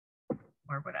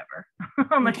whatever.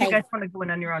 Unless you guys want to go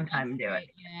in on your own time and do it.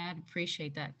 Yeah, I'd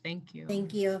appreciate that. Thank you.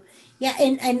 Thank you. Yeah,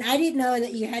 and I didn't know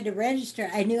that you had to register.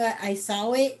 I knew I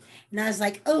saw it and I was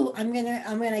like, oh, I'm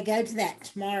gonna go to that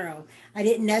tomorrow. I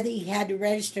didn't know that you had to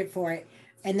register for it.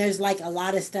 And there's like a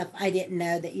lot of stuff I didn't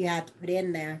know that you have to put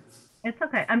in there. It's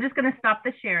okay. I'm just gonna stop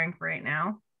the sharing for right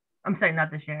now. I'm sorry,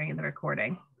 not the sharing, the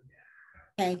recording.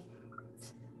 Okay.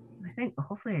 I think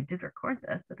hopefully I did record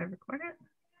this. Did I record it?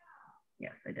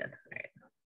 Yes, I did. All right.